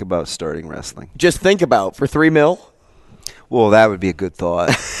think about starting wrestling? Just think about for $3 million? Well, that would be a good thought.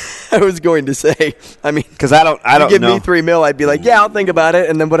 I was going to say, I mean, because I don't give know. me $3 million, I'd be like, yeah, I'll think about it.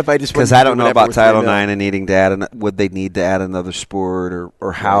 And then what if I just because I don't know about Title IX and needing to add would they need to add another sport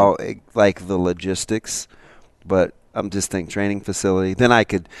or how like the logistics? But I'm just thinking training facility. Then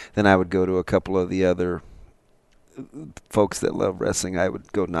I would go to a couple of the other folks that love wrestling. I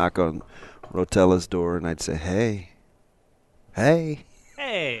would go knock on Rotella's door and I'd say, hey.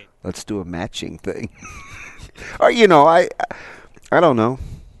 Hey. Let's do a matching thing. Or, I don't know.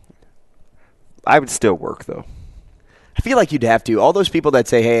 I would still work, though. I feel like you'd have to. All those people that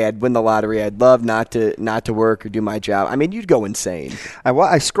say, hey, I'd win the lottery, I'd love not to work or do my job. I mean, you'd go insane.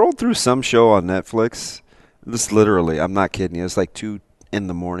 I scrolled through some show on Netflix. This literally, I'm not kidding you. It's like 2 in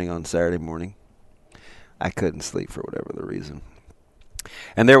the morning on Saturday morning. I couldn't sleep for whatever the reason.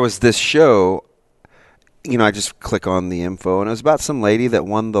 And there was this show, I just click on the info, and it was about some lady that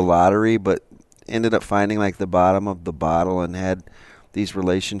won the lottery but ended up finding like the bottom of the bottle and had these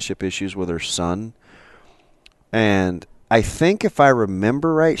relationship issues with her son. And I think if I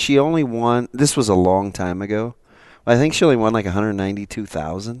remember right, she only won, this was a long time ago, I think she only won like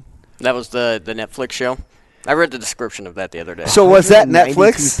 $192,000. That was the Netflix show? I read the description of that the other day. So was that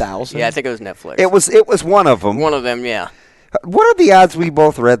Netflix? Yeah, I think it was Netflix. It was one of them. One of them, yeah. What are the odds we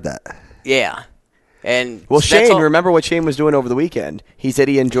both read that? Yeah. And well, Shane, remember what Shane was doing over the weekend? He said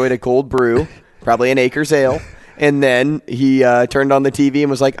he enjoyed a cold brew, probably an Acres Ale, and then he turned on the TV and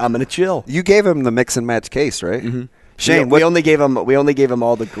was like, "I'm gonna chill." You gave him the mix and match case, right? Mm-hmm. Shane, we only gave him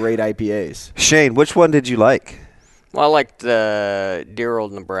all the great IPAs. Shane, which one did you like? Well, I liked the Dear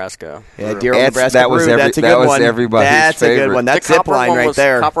Old Nebraska. Yeah, Dear Old Nebraska. That's a good one. Everybody's That's favorite. A good one. That's zip line right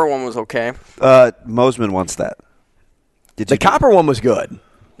there. The copper one was okay. Mosman wants that. The copper one was good.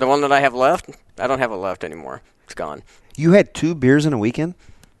 The one that I have left? I don't have it left anymore. It's gone. You had 2 beers in a weekend?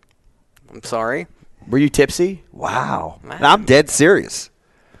 I'm sorry. Were you tipsy? Wow. I'm dead serious.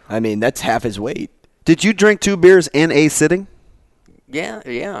 I mean, that's half his weight. Did you drink 2 beers in a sitting?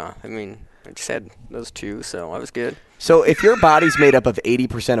 Yeah. I mean, I just had those 2, so I was good. So if your body's made up of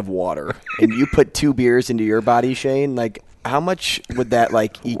 80% of water and you put 2 beers into your body, Shane, like how much would that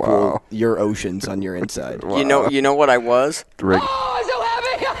equal your oceans on your inside? Wow. You know what I was? Oh, I'm so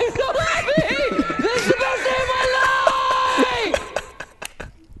happy! I'm so happy! This is the best day of my life!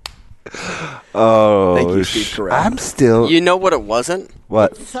 Oh, thank you, Steve Carell. I'm still. You know what it wasn't?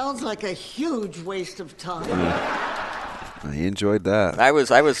 What? It sounds like a huge waste of time. I enjoyed that. I was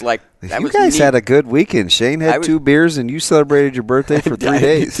like, you guys had a good weekend. Shane had 2 beers, and you celebrated your birthday for 3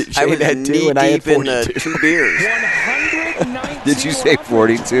 days. I was had 2, and I had 42. 2 beers. Did you say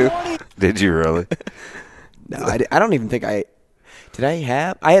 42? Did you really? No, I don't even think I did. I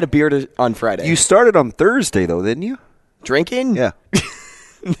had a beer on Friday. You started on Thursday, though, didn't you? Drinking? Yeah.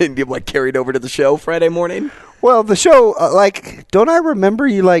 Then you carried over to the show Friday morning? Well, the show, don't I remember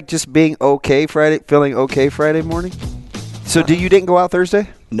you just being okay Friday, feeling okay Friday morning? So you didn't go out Thursday?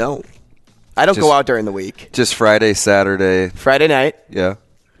 No. I don't go out during the week. Just Friday, Saturday. Friday night. Yeah.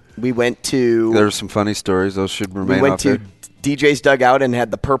 We went to... There were some funny stories. Those should remain We went to DJ's Dugout and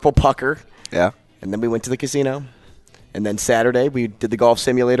had the Purple Pucker. Yeah. And then we went to the casino. And then Saturday, we did the Golf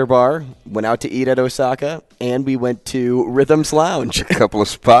Simulator Bar, went out to eat at Osaka, and we went to Rhythms Lounge. A couple of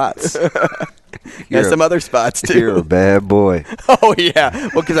spots. And some other spots, too. You're a bad boy. Oh, yeah.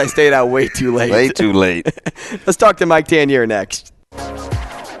 Well, because I stayed out way too late. Way too late. Let's talk to Mike Tanier next.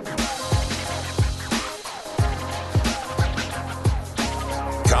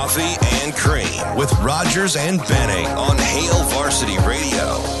 Coffee and Cream with Rogers and Benning on Hail Varsity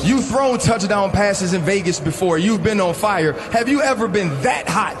Radio. You've thrown touchdown passes in Vegas before. You've been on fire. Have you ever been that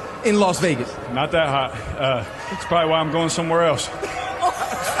hot in Las Vegas? Not that hot. That's probably why I'm going somewhere else. Hey,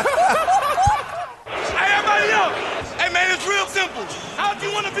 everybody else. Hey, man, it's real simple. How do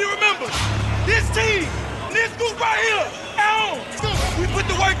you want to be remembered? This team, this group right here, at home. We put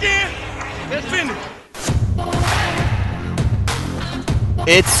the work in. Let's finish.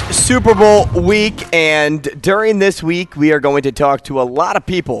 It's Super Bowl week, and during this week, we are going to talk to a lot of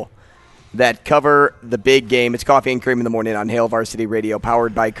people that cover the big game. It's Coffee and Cream in the Morning on Hail Varsity Radio,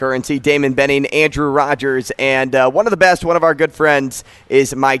 powered by Currency. Damon Benning, Andrew Rogers, and one of the best, one of our good friends,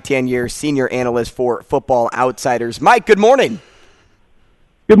 is Mike Tanier, senior analyst for Football Outsiders. Mike, good morning.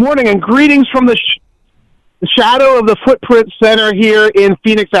 Good morning, and greetings from the shadow of the Footprint Center here in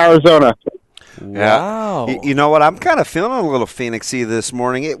Phoenix, Arizona. Wow. Yeah. You know what? I'm kind of feeling a little Phoenixy this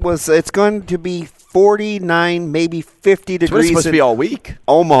morning. It's going to be 49, maybe 50 degrees. It's supposed to be all week.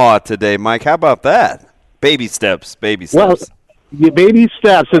 Omaha today, Mike. How about that? Baby steps. Well, baby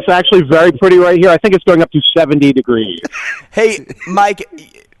steps. It's actually very pretty right here. I think it's going up to 70 degrees. Hey, Mike,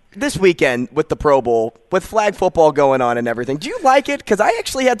 this weekend with the Pro Bowl, with flag football going on and everything, do you like it? Because I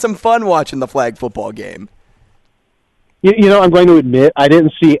actually had some fun watching the flag football game. You know, I'm going to admit I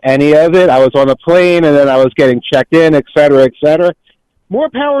didn't see any of it. I was on a plane, and then I was getting checked in, et cetera, et cetera. More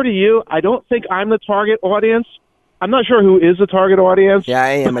power to you. I don't think I'm the target audience. I'm not sure who is the target audience. Yeah, I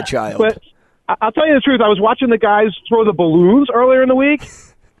am a child. But I'll tell you the truth. I was watching the guys throw the balloons earlier in the week,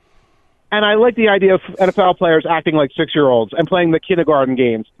 And I like the idea of NFL players acting like 6-year-olds and playing the kindergarten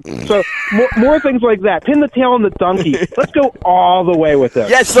games. So more things like that. Pin the tail on the donkey. Let's go all the way with this.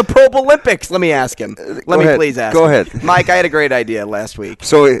 Yes, the Pro Olympics. Let me ask him. Please ask Go him. ahead. Mike, I had a great idea last week.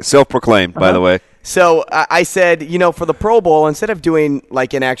 So self-proclaimed, by the way. So I said, for the Pro Bowl, instead of doing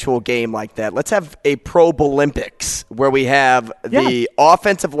like an actual game like that, let's have a Pro Olympics where we have the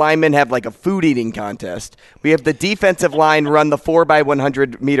offensive linemen have like a food eating contest. We have the defensive line run the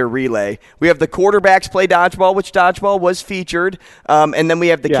 4x100 meter relay. We have the quarterbacks play dodgeball, which dodgeball was featured. And then we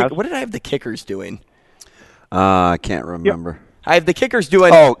have the kick. What did I have the kickers doing? I can't remember. I have the kickers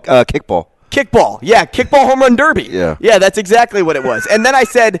doing. Kickball. Kickball. Yeah, kickball home run derby. Yeah, that's exactly what it was. And then I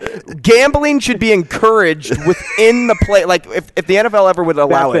said gambling should be encouraged within the play. Like if the NFL ever would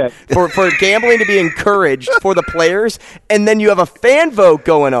allow it, for gambling to be encouraged for the players. And then you have a fan vote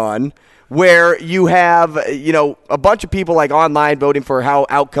going on where you have, a bunch of people like online voting for how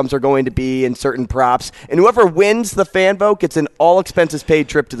outcomes are going to be and certain props. And whoever wins the fan vote gets an all expenses paid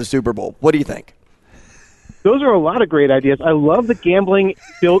trip to the Super Bowl. What do you think? Those are a lot of great ideas. I love the gambling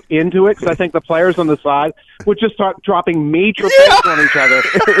built into it because I think the players on the side would just start dropping major bets on each other.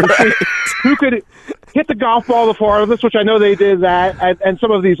 Who could hit the golf ball the farthest, which I know they did that, and some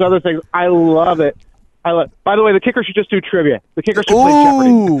of these other things. I love it. By the way, the kicker should just do trivia. The kicker should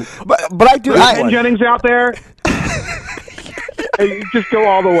play Jeopardy. But I do. Ken Jennings out there. You just go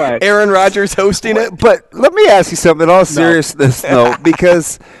all the way. Aaron Rodgers hosting it. But let me ask you something in all seriousness, though,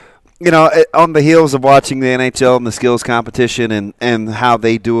 because – on the heels of watching the NHL and the skills competition and how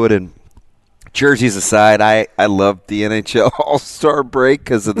they do it, and jerseys aside, I love the NHL All-Star break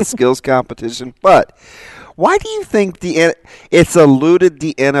because of the skills competition. But why do you think it's eluded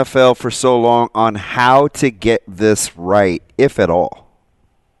the NFL for so long on how to get this right, if at all?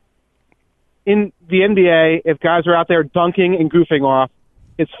 In the NBA, if guys are out there dunking and goofing off,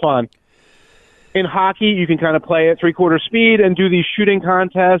 it's fun. In hockey, you can kind of play at three-quarter speed and do these shooting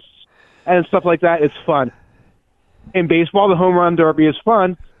contests and stuff like that. It's fun. In baseball, the home run derby is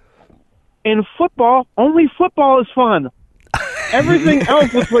fun. In football, only football is fun. Everything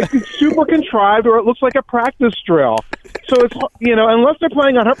else looks like it's super contrived or it looks like a practice drill. So it's, unless they're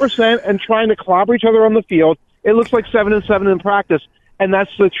playing 100% and trying to clobber each other on the field, it looks like 7-7 in practice. And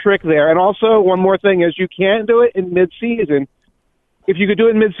that's the trick there. And also, one more thing is you can't do it in mid-season. If you could do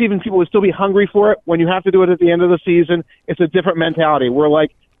it in mid-season, people would still be hungry for it. When you have to do it at the end of the season, it's a different mentality. We're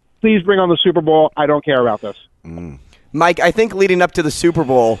like, please bring on the Super Bowl. I don't care about this. Mike, I think leading up to the Super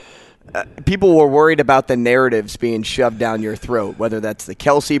Bowl, people were worried about the narratives being shoved down your throat, whether that's the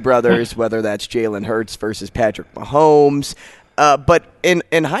Kelsey brothers, whether that's Jalen Hurts versus Patrick Mahomes. But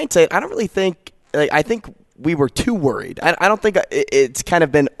in hindsight, I don't really think I think we were too worried. I don't think it's kind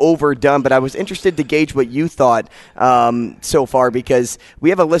of been overdone, but I was interested to gauge what you thought so far, because we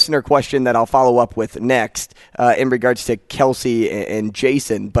have a listener question that I'll follow up with next in regards to Kelsey and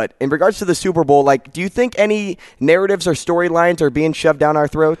Jason. But in regards to the Super Bowl, do you think any narratives or storylines are being shoved down our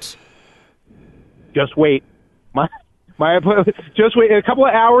throats? Just wait. Just wait. In a couple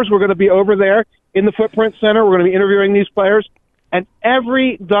of hours, we're going to be over there in the Footprint Center. We're going to be interviewing these players. And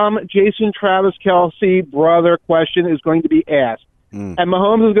every dumb Jason Travis Kelsey brother question is going to be asked. And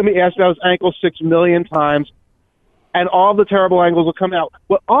Mahomes is going to be asked about his ankle 6 million times. And all the terrible angles will come out.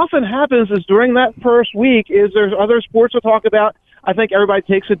 What often happens is during that first week is there's other sports to talk about. I think everybody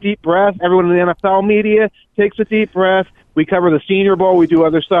takes a deep breath. Everyone in the NFL media takes a deep breath. We cover the Senior Bowl. We do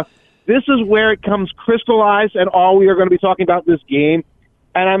other stuff. This is where it comes crystallized, and all we are going to be talking about this game.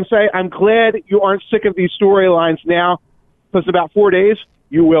 And I'm glad you aren't sick of these storylines now. Because in about 4 days,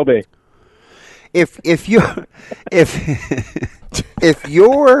 you will be. If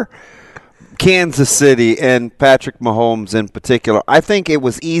you're Kansas City and Patrick Mahomes in particular, I think it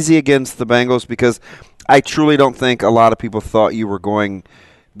was easy against the Bengals because I truly don't think a lot of people thought they were going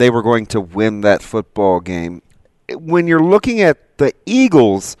to win that football game. When you're looking at the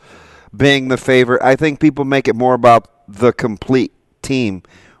Eagles being the favorite, I think people make it more about the complete team.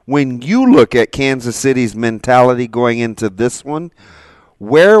 When you look at Kansas City's mentality going into this one,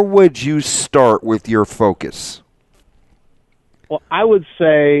 where would you start with your focus? Well, I would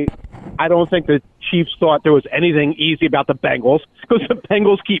say I don't think the Chiefs thought there was anything easy about the Bengals because the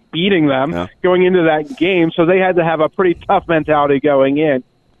Bengals keep beating them going into that game, so they had to have a pretty tough mentality going in.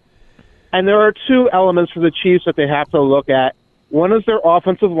 And there are two elements for the Chiefs that they have to look at. One is their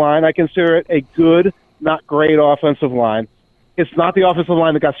offensive line. I consider it a good, not great offensive line. It's not the offensive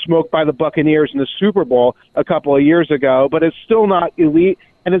line that got smoked by the Buccaneers in the Super Bowl a couple of years ago, but it's still not elite,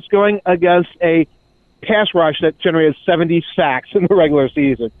 and it's going against a pass rush that generated 70 sacks in the regular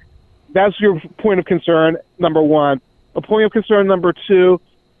season. That's your point of concern, number one. A point of concern, number two,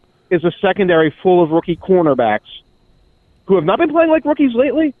 is a secondary full of rookie cornerbacks who have not been playing like rookies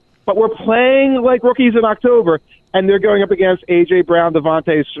lately, but were playing like rookies in October, and they're going up against A.J. Brown,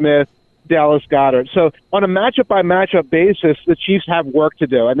 Devontae Smith, Dallas Goedert. So on a matchup-by-matchup basis, the Chiefs have work to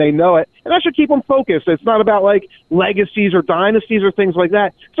do, and they know it. And that should keep them focused. It's not about, like, legacies or dynasties or things like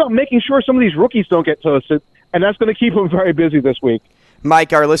that. It's about making sure some of these rookies don't get toasted, and that's going to keep them very busy this week.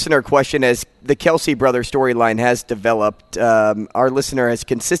 Mike, our listener question, as the Kelce brother storyline has developed, our listener has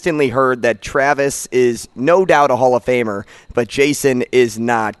consistently heard that Travis is no doubt a Hall of Famer, but Jason is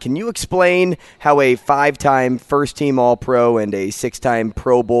not. Can you explain how a 5-time first-team All-Pro and a 6-time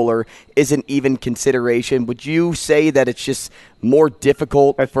Pro Bowler isn't even consideration? Would you say that it's just more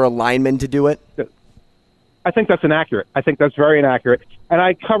difficult for a lineman to do it? I think that's inaccurate. I think that's very inaccurate. And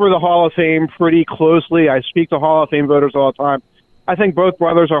I cover the Hall of Fame pretty closely. I speak to Hall of Fame voters all the time. I think both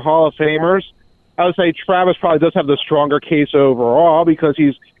brothers are Hall of Famers. I would say Travis probably does have the stronger case overall because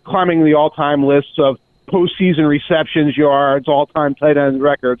he's climbing the all-time lists of postseason receptions, yards, all-time tight end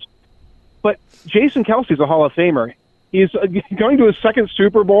records. But Jason Kelce's a Hall of Famer. He's going to his second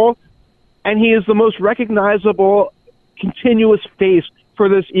Super Bowl, and he is the most recognizable continuous face for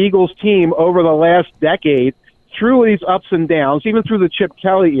this Eagles team over the last decade through these ups and downs, even through the Chip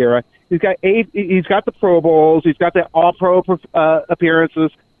Kelly era. He's got the Pro Bowls. He's got the All-Pro appearances.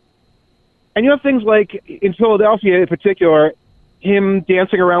 And you have things like, in Philadelphia in particular, him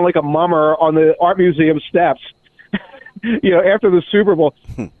dancing around like a mummer on the Art Museum steps, after the Super Bowl.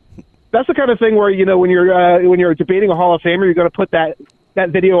 That's the kind of thing where, when you're debating a Hall of Famer, you're going to put that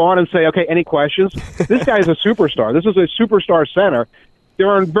video on and say, okay, any questions? This guy is a superstar. This is a superstar center. There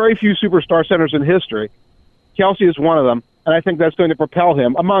are very few superstar centers in history. Kelce is one of them. And I think that's going to propel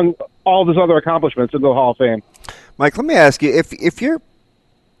him, among all of his other accomplishments, into the Hall of Fame. Mike, let me ask you, if you're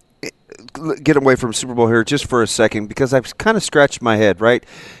get away from Super Bowl here just for a second, because I've kind of scratched my head, right?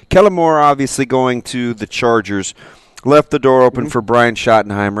 Kellen Moore obviously going to the Chargers, left the door open for Brian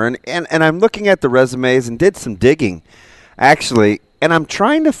Schottenheimer. And I'm looking at the resumes and did some digging, actually, and I'm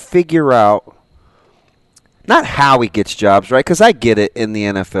trying to figure out not how he gets jobs, right? Because I get it in the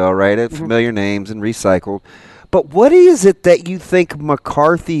NFL, right? Familiar names and recycled. But what is it that you think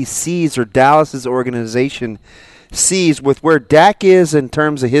McCarthy sees or Dallas's organization sees with where Dak is in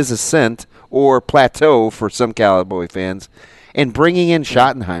terms of his ascent or plateau for some Cowboy fans and bringing in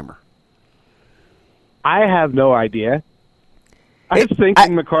Schottenheimer? I have no idea. I think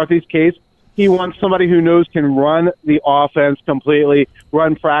in McCarthy's case, he wants somebody who knows can run the offense completely,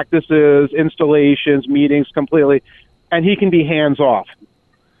 run practices, installations, meetings completely, and he can be hands-off.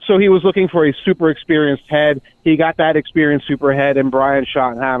 So he was looking for a super experienced head. He got that experienced super head in Brian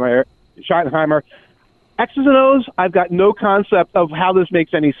Schottenheimer. X's and O's, I've got no concept of how this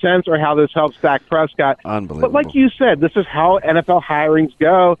makes any sense or how this helps Dak Prescott. Unbelievable. But like you said, this is how NFL hirings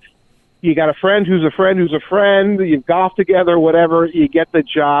go. You got a friend who's a friend who's a friend. You golf together, whatever. You get the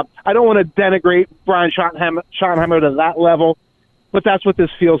job. I don't want to denigrate Brian Schottenheimer to that level, but that's what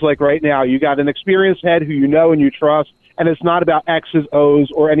this feels like right now. You got an experienced head who you know and you trust, and it's not about X's,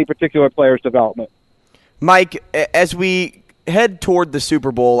 O's, or any particular player's development. Mike, as we head toward the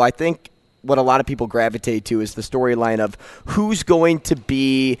Super Bowl, I think what a lot of people gravitate to is the storyline of who's going to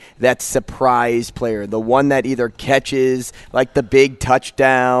be that surprise player, the one that either catches like the big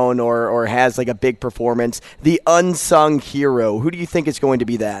touchdown or has like a big performance, the unsung hero. Who do you think is going to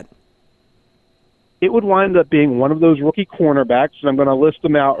be that? It would wind up being one of those rookie cornerbacks, and I'm going to list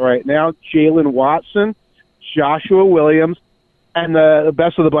them out right now: Jalen Watson, Joshua Williams, and the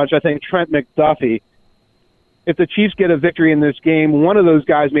best of the bunch, I think, Trent McDuffie. If the Chiefs get a victory in this game, one of those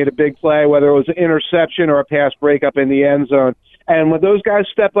guys made a big play, whether it was an interception or a pass breakup in the end zone. And when those guys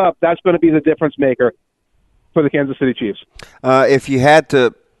step up, that's going to be the difference maker for the Kansas City Chiefs. If you had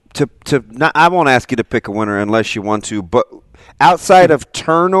to not, I won't ask you to pick a winner unless you want to, but outside of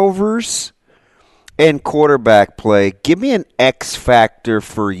turnovers and quarterback play, give me an X factor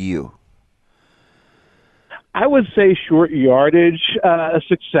for you. I would say short yardage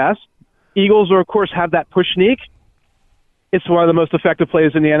success. Eagles, of course, have that push sneak. It's one of the most effective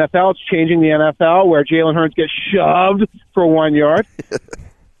plays in the NFL. It's changing the NFL where Jalen Hurts gets shoved for 1 yard.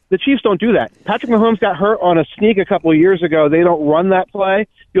 The Chiefs don't do that. Patrick Mahomes got hurt on a sneak a couple of years ago. They don't run that play.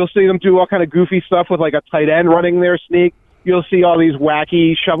 You'll see them do all kind of goofy stuff with like a tight end running their sneak. You'll see all these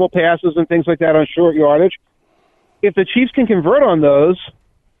wacky shovel passes and things like that on short yardage. If the Chiefs can convert on those,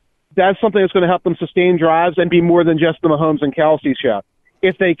 that's something that's going to help them sustain drives and be more than just the Mahomes and Kelce show.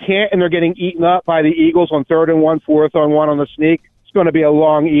 If they can't and they're getting eaten up by the Eagles on 3rd and 1, 4th and 1 on the sneak, it's going to be a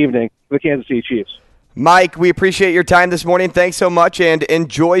long evening for the Kansas City Chiefs. Mike, we appreciate your time this morning. Thanks so much, and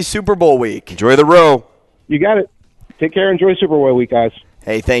enjoy Super Bowl week. Enjoy the row. You got it. Take care. Enjoy Super Bowl week, guys.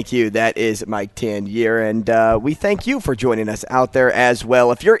 Hey, thank you. That is Mike Tanier, and we thank you for joining us out there as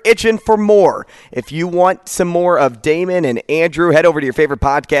well. If you're itching for more, if you want some more of Damon and Andrew, head over to your favorite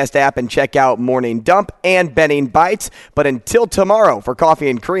podcast app and check out Morning Dump and Benning Bites. But until tomorrow for Coffee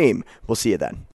and Cream, we'll see you then.